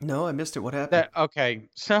halftime? No, I missed it. What happened? Okay,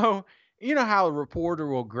 so you know how a reporter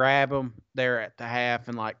will grab him there at the half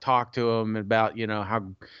and talk to him about how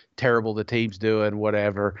terrible the team's doing,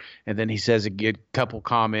 whatever, and then he says a good couple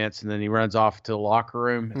comments and then he runs off to the locker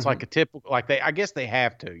room. It's like a typical, I guess they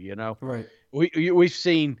have to, Right. We've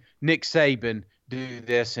seen Nick Saban do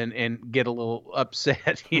this and get a little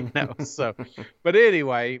upset, So, but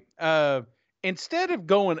anyway, instead of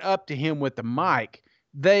going up to him with the mic,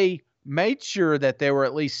 they made sure that they were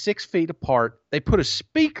at least 6 feet apart. They put a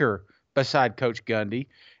speaker beside Coach Gundy.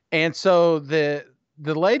 And so the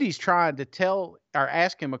lady's trying to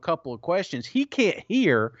ask him a couple of questions. He can't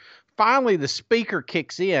hear. Finally, the speaker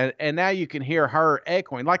kicks in, and now you can hear her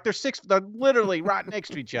echoing. They're literally right next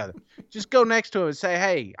to each other. Just go next to him and say,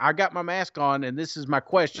 "Hey, I got my mask on, and this is my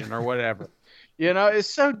question," or whatever. It's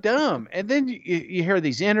so dumb. And then you hear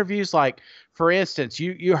these interviews, for instance,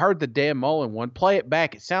 you heard the Dan Mullen one. Play it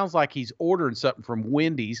back. It sounds like he's ordering something from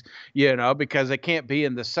Wendy's, because they can't be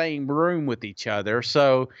in the same room with each other.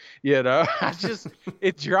 So,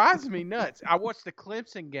 it drives me nuts. I watched the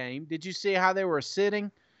Clemson game. Did you see how they were sitting?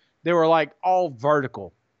 They were all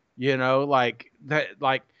vertical, they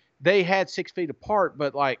had 6 feet apart,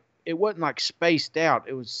 but it wasn't spaced out.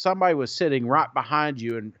 It was somebody was sitting right behind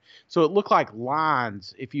you. And so it looked like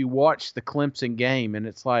lines if you watch the Clemson game. And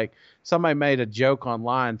it's somebody made a joke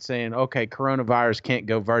online saying, okay, coronavirus can't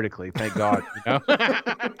go vertically. Thank God.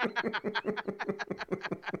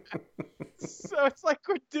 So it's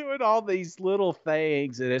we're doing all these little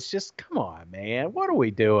things and it's just, come on, man, what are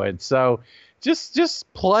we doing? So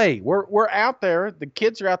just play. We're out there. The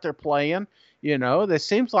kids are out there playing, It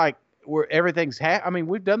seems like everything's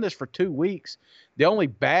we've done this for 2 weeks. The only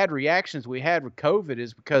bad reactions we had with COVID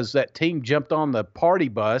is because that team jumped on the party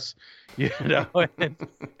bus, and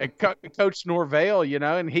Coach Norvell,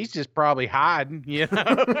 and he's just probably hiding,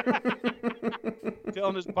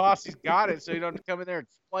 telling his boss he's got it so he don't have to come in there and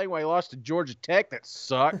explain why he lost to Georgia Tech. That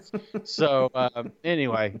sucks. So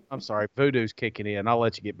anyway, I'm sorry. Voodoo's kicking in. I'll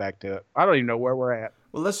let you get back to it. I don't even know where we're at.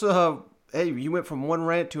 Well, let's hey, you went from one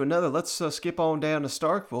rant to another. Let's skip on down to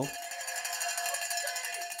Starkville,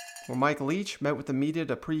 where Mike Leach met with the media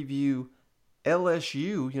to preview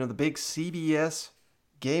LSU, the big CBS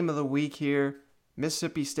game of the week here,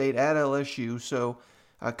 Mississippi State at LSU. So,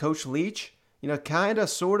 Coach Leach, kind of,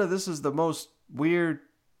 sort of, this is the most weird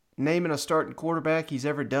naming a starting quarterback he's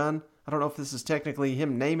ever done. I don't know if this is technically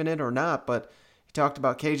him naming it or not, but he talked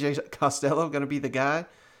about KJ Costello going to be the guy.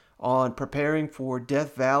 on preparing for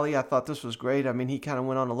Death Valley. I thought this was great. I mean, he kind of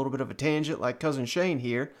went on a little bit of a tangent like Cousin Shane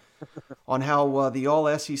here on how the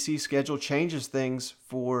All-SEC schedule changes things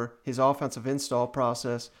for his offensive install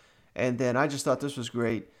process. And then I just thought this was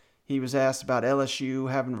great. He was asked about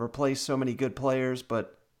LSU having replaced so many good players,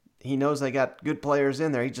 but he knows they got good players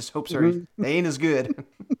in there. He just hopes they ain't as good.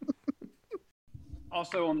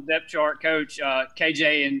 Also on the depth chart, Coach,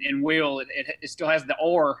 KJ and Will, it still has the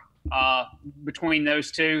or between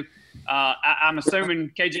those two. I'm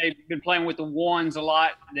assuming KJ been playing with the ones a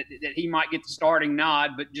lot, that he might get the starting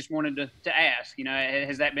nod, but just wanted to ask,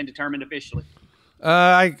 has that been determined officially?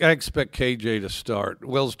 I expect KJ to start.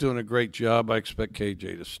 Will's doing a great job. I expect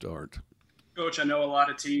KJ to start. Coach, I know a lot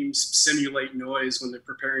of teams simulate noise when they're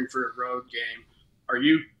preparing for a road game. Are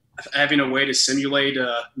you having a way to simulate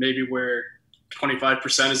maybe where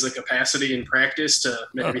 25% is the capacity in practice to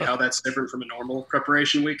maybe how that's different from a normal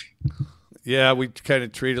preparation week? Yeah, we kind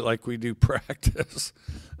of treat it like we do practice.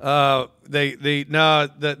 The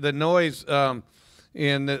noise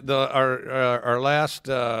in our last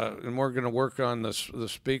and we're going to work on the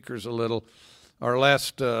speakers a little. Our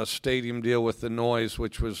last stadium deal with the noise,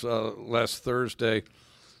 which was last Thursday,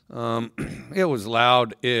 it was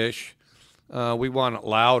loud-ish. We want it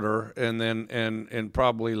louder, and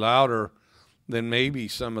probably louder than maybe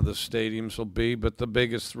some of the stadiums will be. But the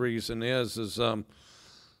biggest reason is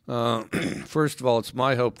first of all, it's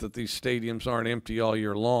my hope that these stadiums aren't empty all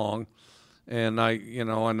year long, and I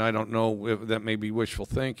don't know if that may be wishful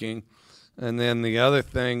thinking. And then the other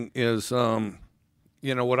thing is,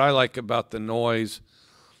 what I like about the noise,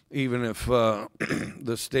 even if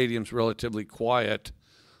the stadium's relatively quiet,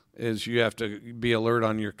 is you have to be alert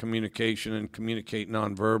on your communication and communicate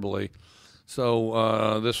non-verbally.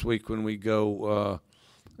 So this week when we go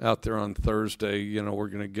out there on Thursday, we're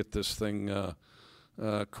going to get this thing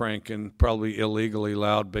cranking, probably illegally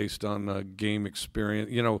loud based on game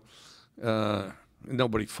experience.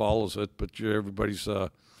 Nobody follows it, but everybody's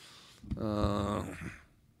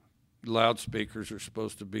loudspeakers are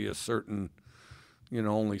supposed to be a certain,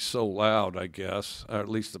 only so loud, I guess. Or at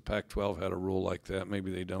least the Pac-12 had a rule like that.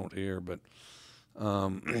 Maybe they don't here, but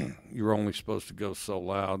you're only supposed to go so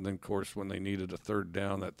loud. And then, of course, when they needed a third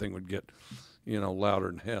down, that thing would get, louder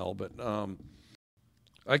than hell. But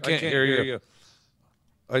I can't hear you.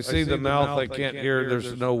 I see the mouth. I can't hear.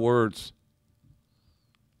 There's no words.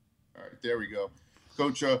 All right, there we go.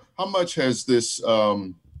 Coach, how much has this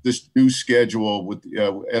this new schedule with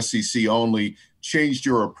SEC only changed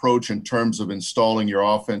your approach in terms of installing your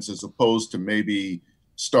offense as opposed to maybe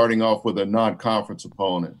starting off with a non-conference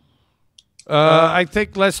opponent? I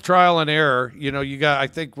think less trial and error. I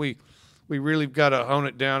think we really got to hone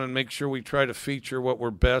it down and make sure we try to feature what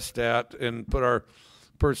we're best at and put our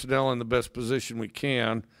personnel in the best position we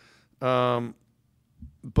can.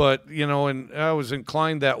 But, and I was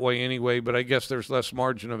inclined that way anyway, but I guess there's less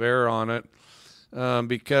margin of error on it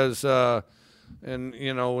because, in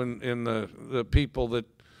the people that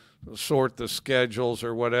sort the schedules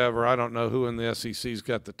or whatever, I don't know who in the SEC's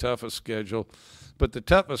got the toughest schedule, but the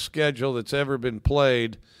toughest schedule that's ever been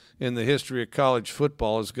played in the history of college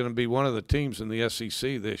football is going to be one of the teams in the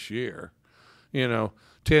SEC this year. 10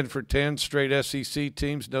 for 10 straight SEC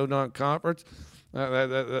teams, no non-conference.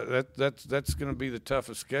 That's going to be the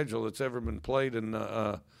toughest schedule that's ever been played in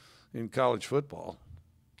college football.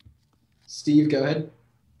 Steve, go ahead.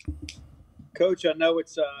 Coach, I know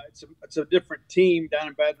it's a different team down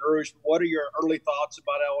in Baton Rouge. What are your early thoughts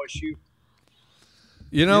about LSU?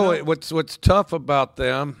 What's tough about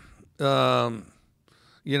them,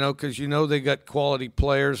 because they got quality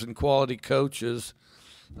players and quality coaches.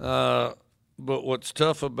 But what's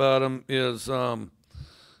tough about them is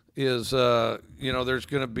there's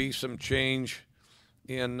going to be some change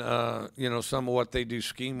in some of what they do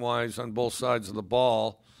scheme wise on both sides of the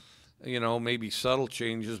ball. Maybe subtle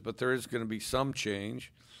changes, but there is going to be some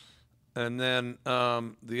change. And then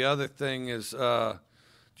the other thing is,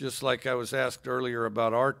 just like I was asked earlier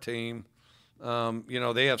about our team,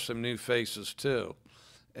 they have some new faces too.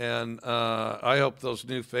 And I hope those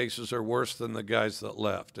new faces are worse than the guys that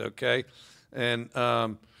left, okay? And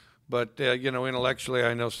but intellectually,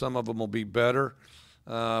 I know some of them will be better,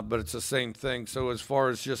 but it's the same thing. So as far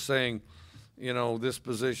as just saying, this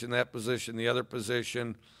position, that position, the other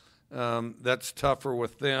position, that's tougher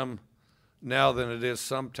with them now than it is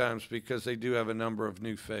sometimes because they do have a number of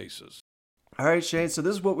new faces. All right, Shane, so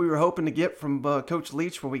this is what we were hoping to get from Coach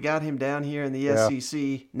Leach when we got him down here in the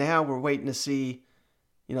SEC. Now we're waiting to see,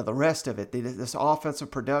 the rest of it, this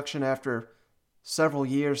offensive production after several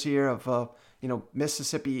years here of,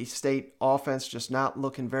 Mississippi State offense just not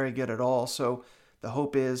looking very good at all. So the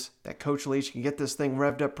hope is that Coach Leach can get this thing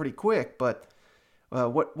revved up pretty quick. But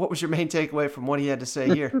what was your main takeaway from what he had to say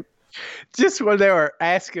here? Just when they were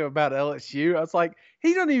asking about LSU, I was like,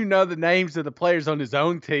 he don't even know the names of the players on his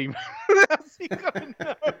own team. How's he gonna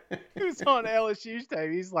know who's on LSU's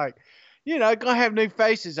team? He's like, gonna have new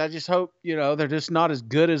faces. I just hope, they're just not as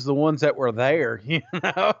good as the ones that were there,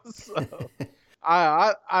 So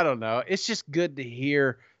I don't know. It's just good to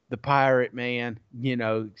hear the Pirate man,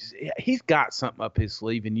 he's got something up his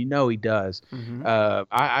sleeve, and he does.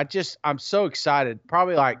 Mm-hmm. I'm so excited.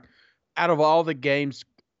 Probably like out of all the games,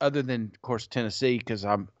 other than of course Tennessee, because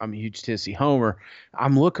I'm a huge Tennessee homer,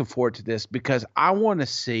 I'm looking forward to this because I want to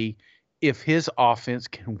see if his offense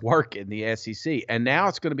can work in the SEC. And now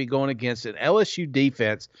it's going to be going against an LSU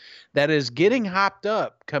defense that is getting hyped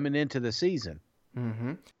up coming into the season.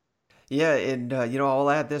 Mm-hmm. Yeah, and I'll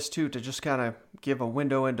add this too to just kind of give a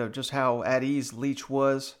window into just how at ease Leach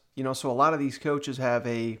was. So a lot of these coaches have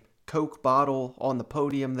a Coke bottle on the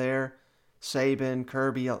podium there. Saban,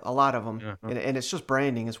 Kirby, a lot of them, and it's just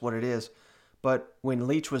branding is what it is. But when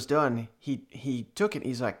Leach was done, he took it. And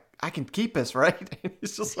he's like, I can keep this, right?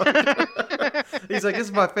 He's just like, he's like, this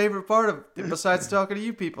is my favorite part of it, besides talking to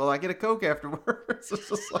you people. I get a Coke afterwards. It's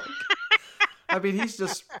just like, I mean, he's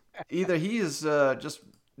just either he is just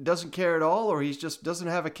doesn't care at all, or he just doesn't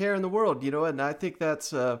have a care in the world, And I think that's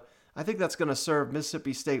going to serve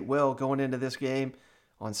Mississippi State well going into this game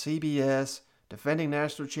on CBS, defending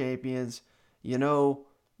national champions.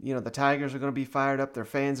 The Tigers are going to be fired up. Their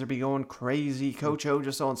fans are be going crazy. Coach O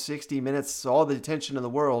just on 60 Minutes, all the attention in the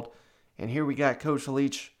world. And here we got Coach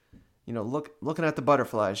Leach, looking at the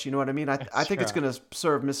butterflies. You know what I mean? I think it's going to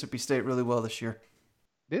serve Mississippi State really well this year.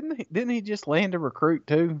 Didn't he just land a recruit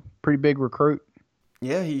too? Pretty big recruit.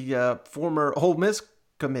 Yeah, he former Ole Miss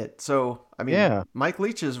commit. So, I mean, yeah. Mike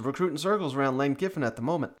Leach is recruiting circles around Lane Kiffin at the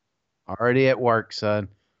moment. Already at work, son.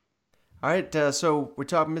 All right, so we're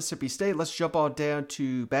talking Mississippi State. Let's jump on down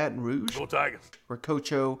to Baton Rouge. Go Tigers. Where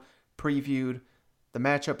Coach O previewed the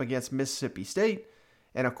matchup against Mississippi State.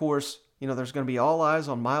 And, of course, there's going to be all eyes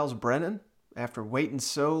on Miles Brennan. After waiting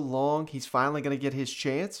so long, he's finally going to get his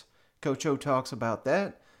chance. Coach O talks about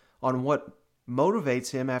that, on what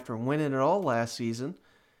motivates him after winning it all last season,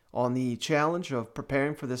 on the challenge of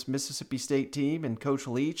preparing for this Mississippi State team and Coach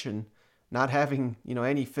Leach and not having,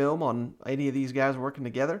 any film on any of these guys working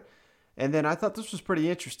together. And then I thought this was pretty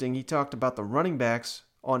interesting. He talked about the running backs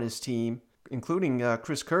on his team, including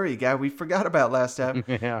Chris Curry, a guy we forgot about last time,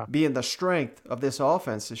 being the strength of this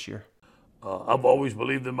offense this year. I've always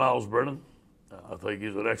believed in Miles Brennan. I think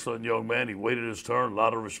he's an excellent young man. He waited his turn, a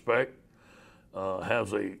lot of respect.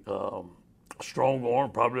 Has a strong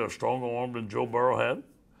arm, probably a stronger arm than Joe Burrow had.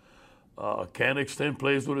 Can extend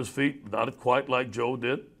plays with his feet, not quite like Joe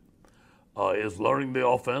did. Is learning the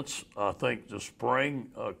offense. I think the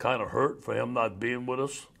spring kind of hurt for him not being with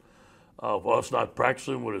us, for us not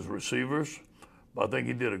practicing with his receivers. But I think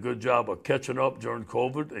he did a good job of catching up during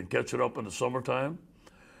COVID and catching up in the summertime.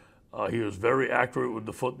 He was very accurate with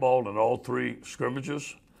the football in all three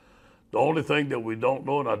scrimmages. The only thing that we don't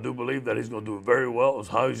know, and I do believe that he's going to do very well, is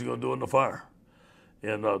how he's going to do in the fire.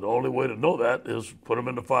 And the only way to know that is put him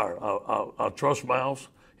in the fire. I trust Miles.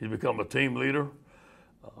 He's become a team leader.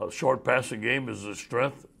 The short passing game is his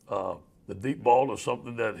strength. The deep ball is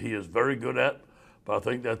something that he is very good at, but I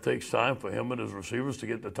think that takes time for him and his receivers to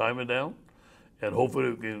get the timing down, and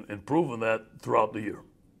hopefully we can improve on that throughout the year.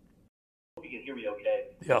 Hope you can hear me okay.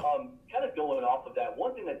 Yeah. Kind of going off of that,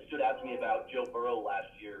 one thing that stood out to me about Joe Burrow last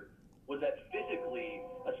year was that physically,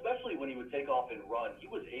 especially when he would take off and run, he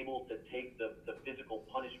was able to take the physical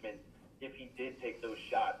punishment if he did take those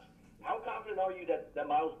shots. How confident are you that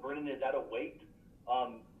Miles Brennan is at a weight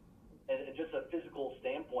and just a physical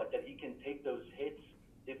standpoint that he can take those hits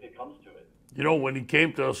if it comes to it? When he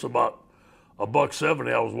came to us about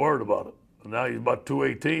 $170, I was worried about it. And now he's about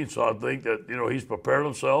 218, so I think that, he's prepared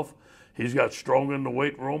himself. He's got strong in the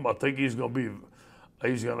weight room. I think he's going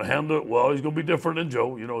to handle it well. He's going to be different than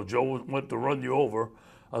Joe. Joe went to run you over.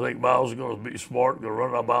 I think Miles is going to be smart, going to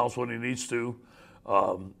run out of bounds when he needs to,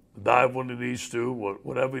 dive when he needs to,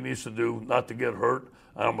 whatever he needs to do, not to get hurt.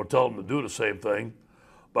 And I'm going to tell him to do the same thing.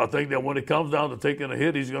 But I think that when it comes down to taking a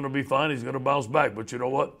hit, he's going to be fine. He's going to bounce back. But you know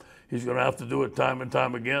what? He's going to have to do it time and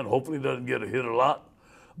time again. Hopefully he doesn't get a hit a lot.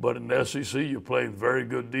 But in the SEC, you're playing very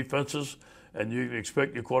good defenses, and you can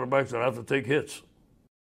expect your quarterbacks to have to take hits.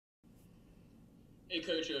 Hey,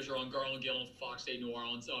 Coach Ogeron, Garland Gillen, Fox 8 New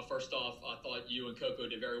Orleans. First off, I thought you and Coco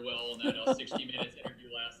did very well in that 60 Minutes interview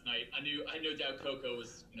last night. I had no doubt Coco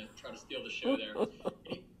was going to try to steal the show there.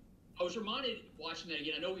 I was reminded watching that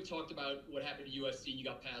again. I know we talked about what happened to USC and you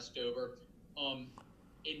got passed over.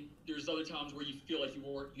 and there's other times where you feel like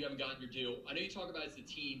you haven't gotten your due. I know you talk about it as a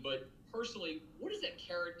team, but personally, what is that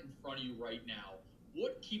carrot in front of you right now?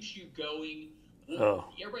 What keeps you going?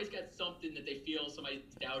 Everybody's got something that they feel somebody's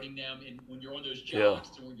doubting them, and when you're on those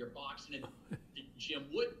jogs and when you're boxing in the gym,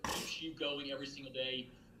 what keeps you going every single day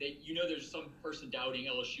that you know there's some person doubting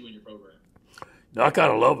LSU in your program? I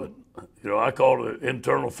kind of love it. I call it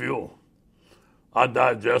internal fuel. I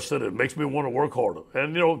digest it. It makes me want to work harder.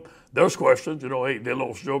 And, there's questions. Hey, they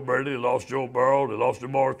lost Joe Brady, they lost Joe Burrow, they lost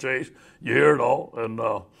Jamar Chase. You hear it all. And,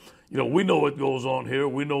 we know what goes on here.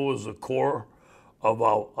 We know it's the core of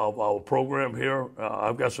our program here.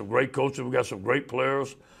 I've got some great coaches. We've got some great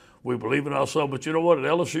players. We believe in ourselves. But you know what? At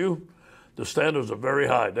LSU, the standards are very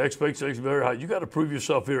high. The expectations are very high. You got to prove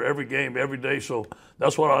yourself here every game, every day. So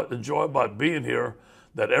that's what I enjoy about being here,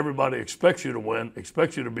 that everybody expects you to win,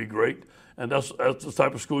 expects you to be great, and that's the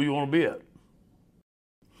type of school you want to be at.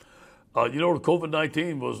 The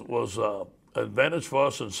COVID-19 was an advantage for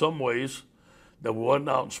us in some ways, that we wasn't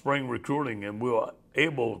out in spring recruiting, and we were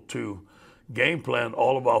able to game plan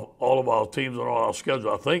all of our teams on our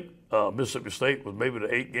schedule. I think Mississippi State was maybe the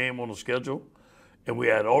 8th game on the schedule, and we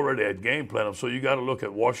had already had game plan them. So you got to look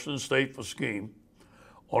at Washington State for scheme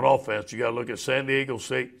on offense. You got to look at San Diego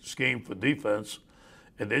State scheme for defense,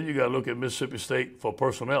 and then you got to look at Mississippi State for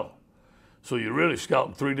personnel. So you're really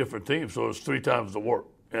scouting 3 different teams, so it's 3 times the work.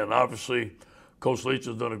 And obviously, Coach Leach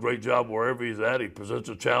has done a great job wherever he's at. He presents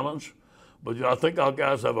a challenge. But I think our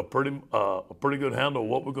guys have a pretty good handle of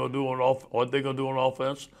what we're going to do what they're going to do on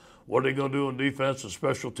offense, what they're going to do on defense and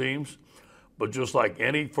special teams. But just like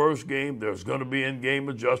any first game, there's going to be in-game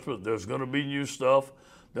adjustments. There's going to be new stuff.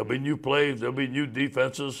 There'll be new plays. There'll be new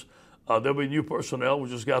defenses. There'll be new personnel. We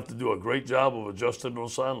just got to do a great job of adjusting on the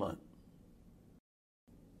sideline.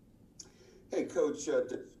 Hey, Coach,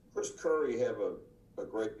 does Chris Curry have a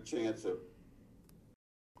great chance of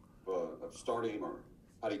starting, or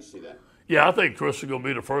how do you see that? Yeah, I think Chris is going to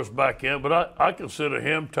be the first back end, but I consider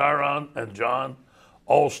him, Tyron, and John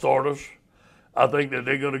all starters. I think that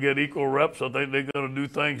they're going to get equal reps. I think they're going to do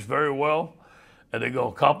things very well, and they're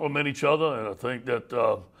going to complement each other. And I think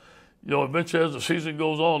that, eventually as the season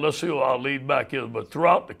goes on, let's see who our lead back is. But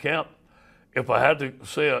throughout the camp, if I had to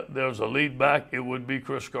say there's a lead back, it would be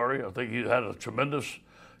Chris Curry. I think he had a tremendous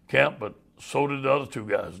camp, but so did the other 2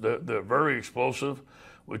 guys. They're very explosive.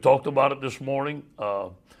 We talked about it this morning.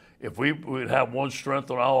 If we'd have one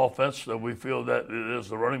strength on our offense, that we feel that it is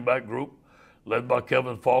the running back group, led by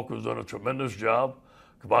Kevin Falk, who's done a tremendous job.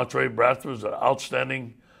 Kavontre Bradford is an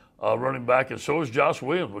outstanding running back, and so is Josh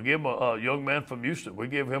Williams. We gave him a young man from Houston. We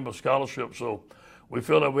gave him a scholarship, so we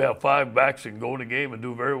feel that we have 5 backs and go in the game and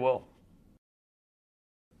do very well.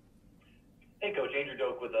 Hey, Coach, Andrew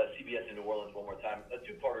Doak with CBS in New Orleans one more time. A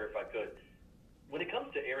 2-parter, if I could. When it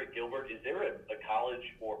comes to Eric Gilbert, is there a college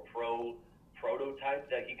or pro prototype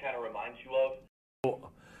that he kind of reminds you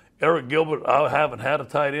of? Eric Gilbert, I haven't had a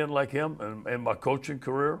tight end like him in my coaching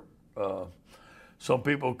career. Some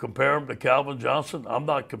people compare him to Calvin Johnson. I'm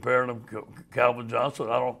not comparing him to Calvin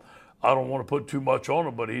Johnson. I don't want to put too much on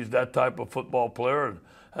him, but he's that type of football player and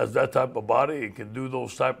has that type of body and can do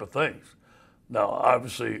those type of things. Now,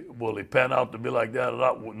 obviously, will he pan out to be like that or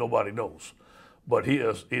not? Nobody knows. But he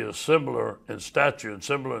is similar in stature and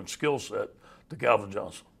similar in skill set to Calvin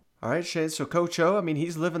Johnson. All right, Shane. So Coach O, I mean,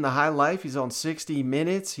 he's living the high life. He's on 60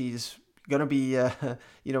 Minutes. He's going to be, they're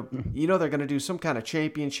going to do some kind of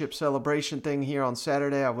championship celebration thing here on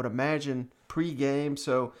Saturday, I would imagine, pregame.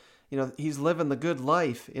 So, he's living the good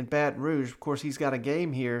life in Baton Rouge. Of course, he's got a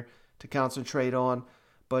game here to concentrate on.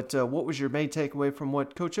 But what was your main takeaway from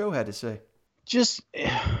what Coach O had to say? Just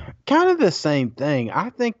kind of the same thing.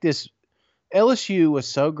 I think this LSU was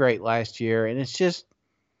so great last year, and it's just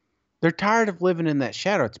they're tired of living in that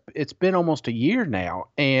shadow. It's been almost a year now,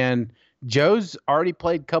 and Joe's already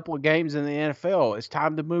played a couple of games in the NFL. It's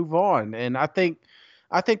time to move on, and I think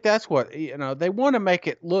that's what they want to make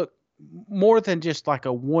it look more than just like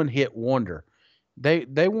a one-hit wonder.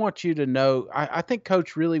 They want you to know. I think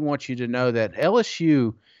Coach really wants you to know that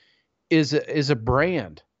LSU is a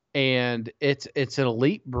brand. And it's an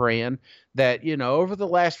elite brand that, over the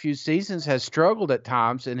last few seasons has struggled at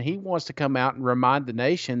times. And he wants to come out and remind the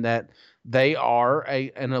nation that they are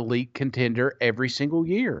an elite contender every single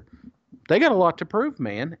year. They got a lot to prove,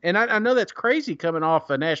 man. And I know that's crazy coming off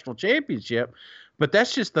a national championship, but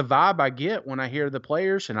that's just the vibe I get when I hear the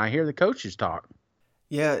players and I hear the coaches talk.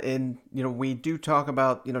 Yeah, and, we do talk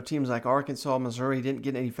about, teams like Arkansas, Missouri didn't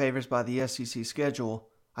get any favors by the SEC schedule.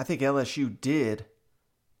 I think LSU did.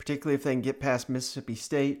 Particularly if they can get past Mississippi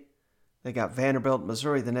State. They got Vanderbilt,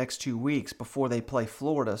 Missouri the next 2 weeks before they play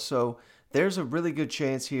Florida. So there's a really good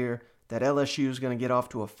chance here that LSU is going to get off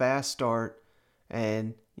to a fast start,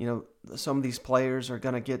 and some of these players are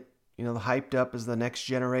going to get hyped up as the next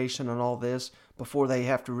generation and all this before they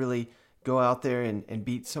have to really go out there and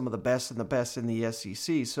beat some of the best in the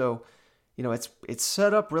SEC. So, it's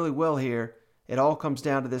set up really well here. It all comes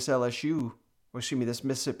down to this this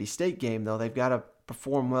Mississippi State game, though. They've got to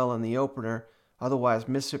perform well in the opener. Otherwise,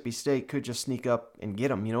 Mississippi State could just sneak up and get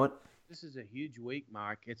them. You know what? This is a huge week,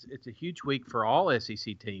 Mike. It's a huge week for all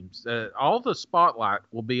SEC teams. All the spotlight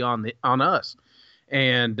will be on us,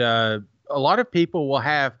 and a lot of people will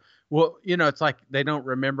have. Well, it's like they don't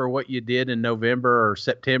remember what you did in November or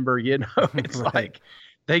September. It's Right. like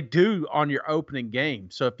they do on your opening game.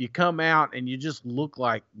 So if you come out and you just look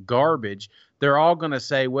like garbage, they're all going to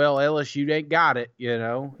say, well, LSU ain't got it,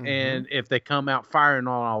 And if they come out firing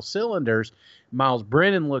on all cylinders, Miles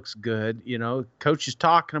Brennan looks good. Coach is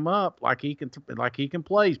talking him up like he can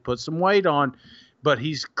play. He's put some weight on, but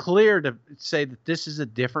he's clear to say that this is a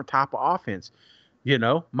different type of offense.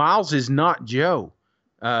 Miles is not Joe.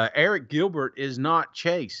 Eric Gilbert is not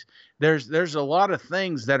Chase. There's a lot of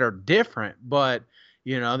things that are different, but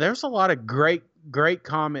there's a lot of great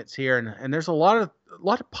comments here, and there's a lot of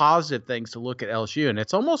positive things to look at LSU, and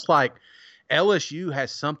it's almost like LSU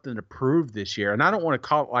has something to prove this year. And I don't want to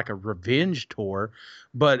call it like a revenge tour,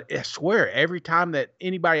 but I swear every time that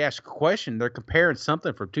anybody asks a question, they're comparing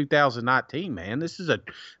something from 2019, man. This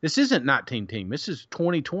isn't 19 team. This is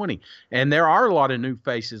 2020. And there are a lot of new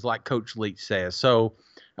faces like Coach Leach says. So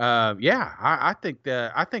I think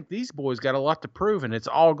these boys got a lot to prove, and it's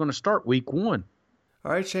all going to start week 1.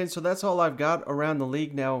 All right, Shane, so that's all I've got around the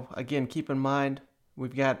league. Now, again, keep in mind,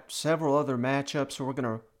 we've got several other matchups, so we're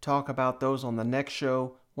going to talk about those on the next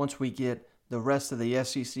show once we get the rest of the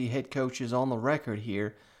SEC head coaches on the record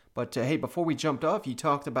here. But, hey, before we jumped off, you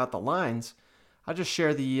talked about the lines. I'll just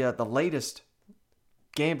share the latest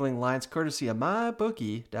gambling lines courtesy of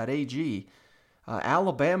mybookie.ag.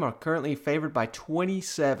 Alabama currently favored by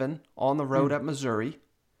 27 on the road at Missouri.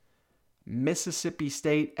 Mississippi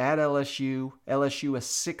State at LSU. LSU a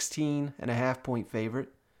 16.5-point favorite.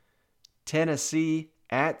 Tennessee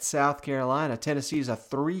at South Carolina. Tennessee is a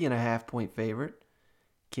 3.5-point favorite.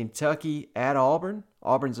 Kentucky at Auburn.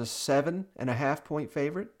 Auburn's a 7.5-point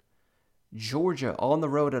favorite. Georgia on the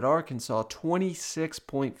road at Arkansas,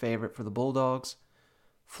 26-point favorite for the Bulldogs.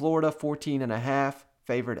 Florida 14.5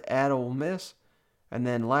 favorite at Ole Miss. And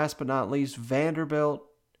then last but not least, Vanderbilt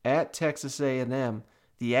at Texas A&M.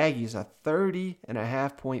 The Aggies a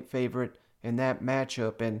 30.5-point favorite in that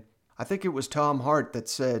matchup. And I think it was Tom Hart that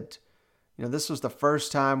said, this was the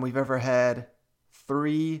first time we've ever had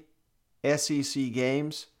 3 SEC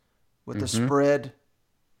games with the spread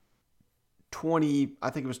 20, I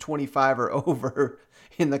think it was 25 or over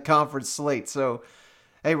in the conference slate. So,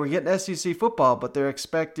 hey, we're getting SEC football, but they're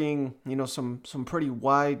expecting, some pretty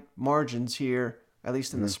wide margins here, at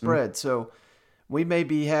least in the spread. So we may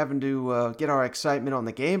be having to get our excitement on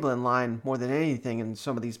the gambling line more than anything in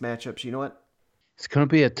some of these matchups. You know what? It's going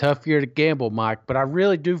to be a tough year to gamble, Mike, but I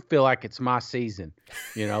really do feel like it's my season.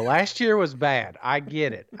 Last year was bad. I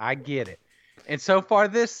get it. And so far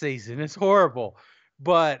this season, it's horrible.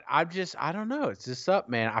 But I don't know. It's just up,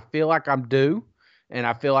 man. I feel like I'm due, and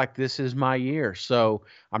I feel like this is my year. So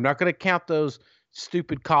I'm not going to count those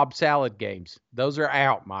stupid Cobb salad games. Those are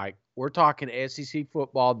out, Mike. We're talking SEC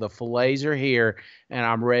football. The fillets are here, and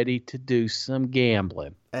I'm ready to do some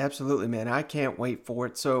gambling. Absolutely, man. I can't wait for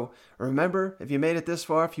it. So remember, if you made it this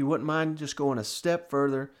far, if you wouldn't mind just going a step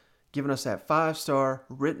further, giving us that 5-star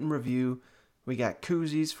written review. We got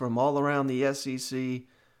koozies from all around the SEC,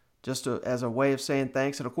 just as a way of saying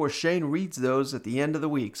thanks. And, of course, Shane reads those at the end of the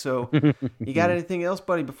week. So you got anything else,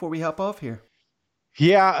 buddy, before we hop off here?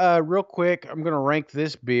 Yeah, real quick, I'm going to rank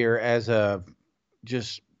this beer as a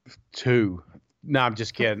just 2. No, I'm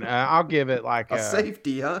just kidding. I'll give it like a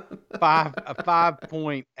safety, huh? a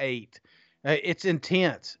 5.8. It's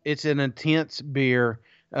intense. It's an intense beer.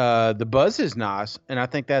 The buzz is nice, and I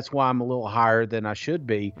think that's why I'm a little higher than I should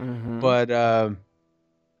be. But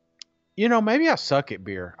maybe I suck at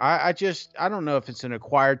beer. I don't know if it's an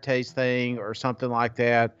acquired taste thing or something like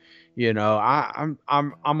that. I'm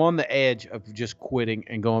on the edge of just quitting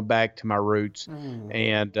and going back to my roots.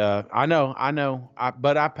 And I know.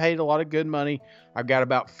 But I paid a lot of good money. I've got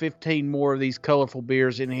about 15 more of these colorful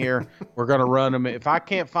beers in here. We're going to run them. If I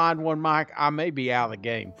can't find one, Mike, I may be out of the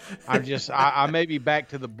game. I may be back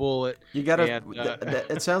to the bullet. You got to.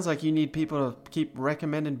 It sounds like you need people to keep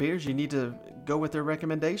recommending beers. You need to go with their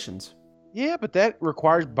recommendations. Yeah, but that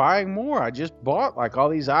requires buying more. I just bought like all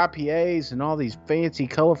these IPAs and all these fancy,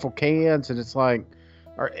 colorful cans, and it's like,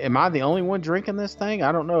 Or am I the only one drinking this thing?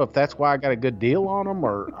 I don't know if that's why I got a good deal on them,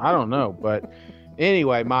 or I don't know. But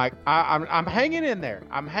anyway, Mike, I'm hanging in there.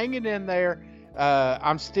 I'm hanging in there.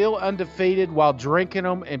 I'm still undefeated while drinking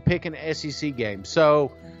them and picking SEC games.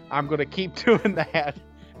 So I'm going to keep doing that.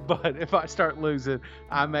 But if I start losing,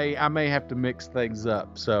 I may have to mix things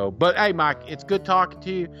up. So, but hey, Mike, it's good talking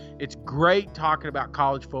to you. It's great talking about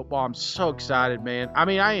college football. I'm so excited, man. I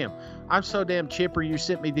mean, I am. I'm so damn chipper. You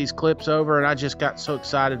sent me these clips over, and I just got so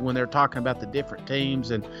excited when they're talking about the different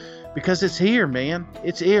teams, and because it's here, man.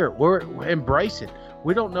 It's here. We're embrace it.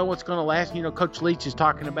 We don't know what's going to last. You know, Coach Leach is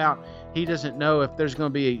talking about he doesn't know if there's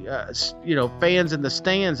going to be, fans in the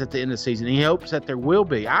stands at the end of the season. He hopes that there will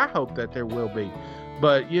be. I hope that there will be.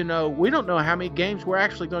 But, we don't know how many games we're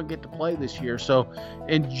actually going to get to play this year. So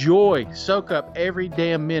soak up every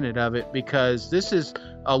damn minute of it, because this is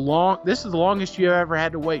the longest you ever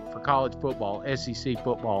had to wait for college football, SEC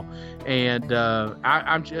football. And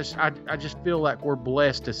I just feel like we're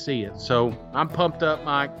blessed to see it. So I'm pumped up,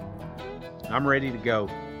 Mike. I'm ready to go.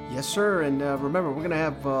 Yes, sir. And remember, we're going to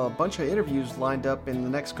have a bunch of interviews lined up in the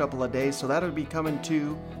next couple of days. So that'll be coming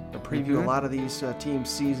to preview a lot of these team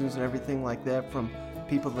seasons and everything like that from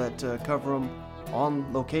people that cover them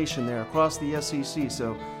on location there across the SEC.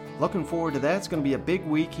 So looking forward to that. It's going to be a big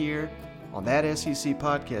week here on that SEC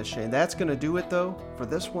podcast, Shane. That's going to do it, though, for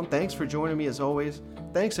this one. Thanks for joining me, as always.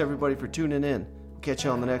 Thanks, everybody, for tuning in. We'll catch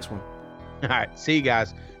you on the next one. All right. See you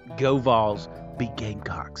guys. Go Vols. Beat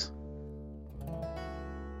Gamecocks.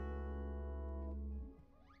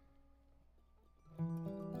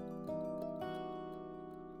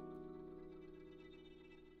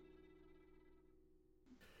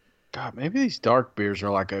 God, maybe these dark beers are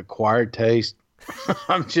like an acquired taste.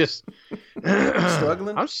 I'm just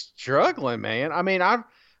struggling. I'm struggling, man. I mean, I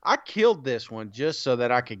killed this one just so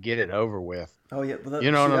that I could get it over with. Oh yeah, well, you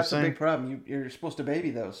know what I'm that's saying? A big problem. You're supposed to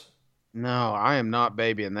baby those. No, I am not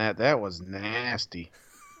babying that. That was nasty.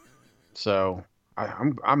 So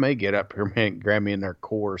I may get up here, man, grab me in their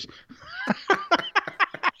cores.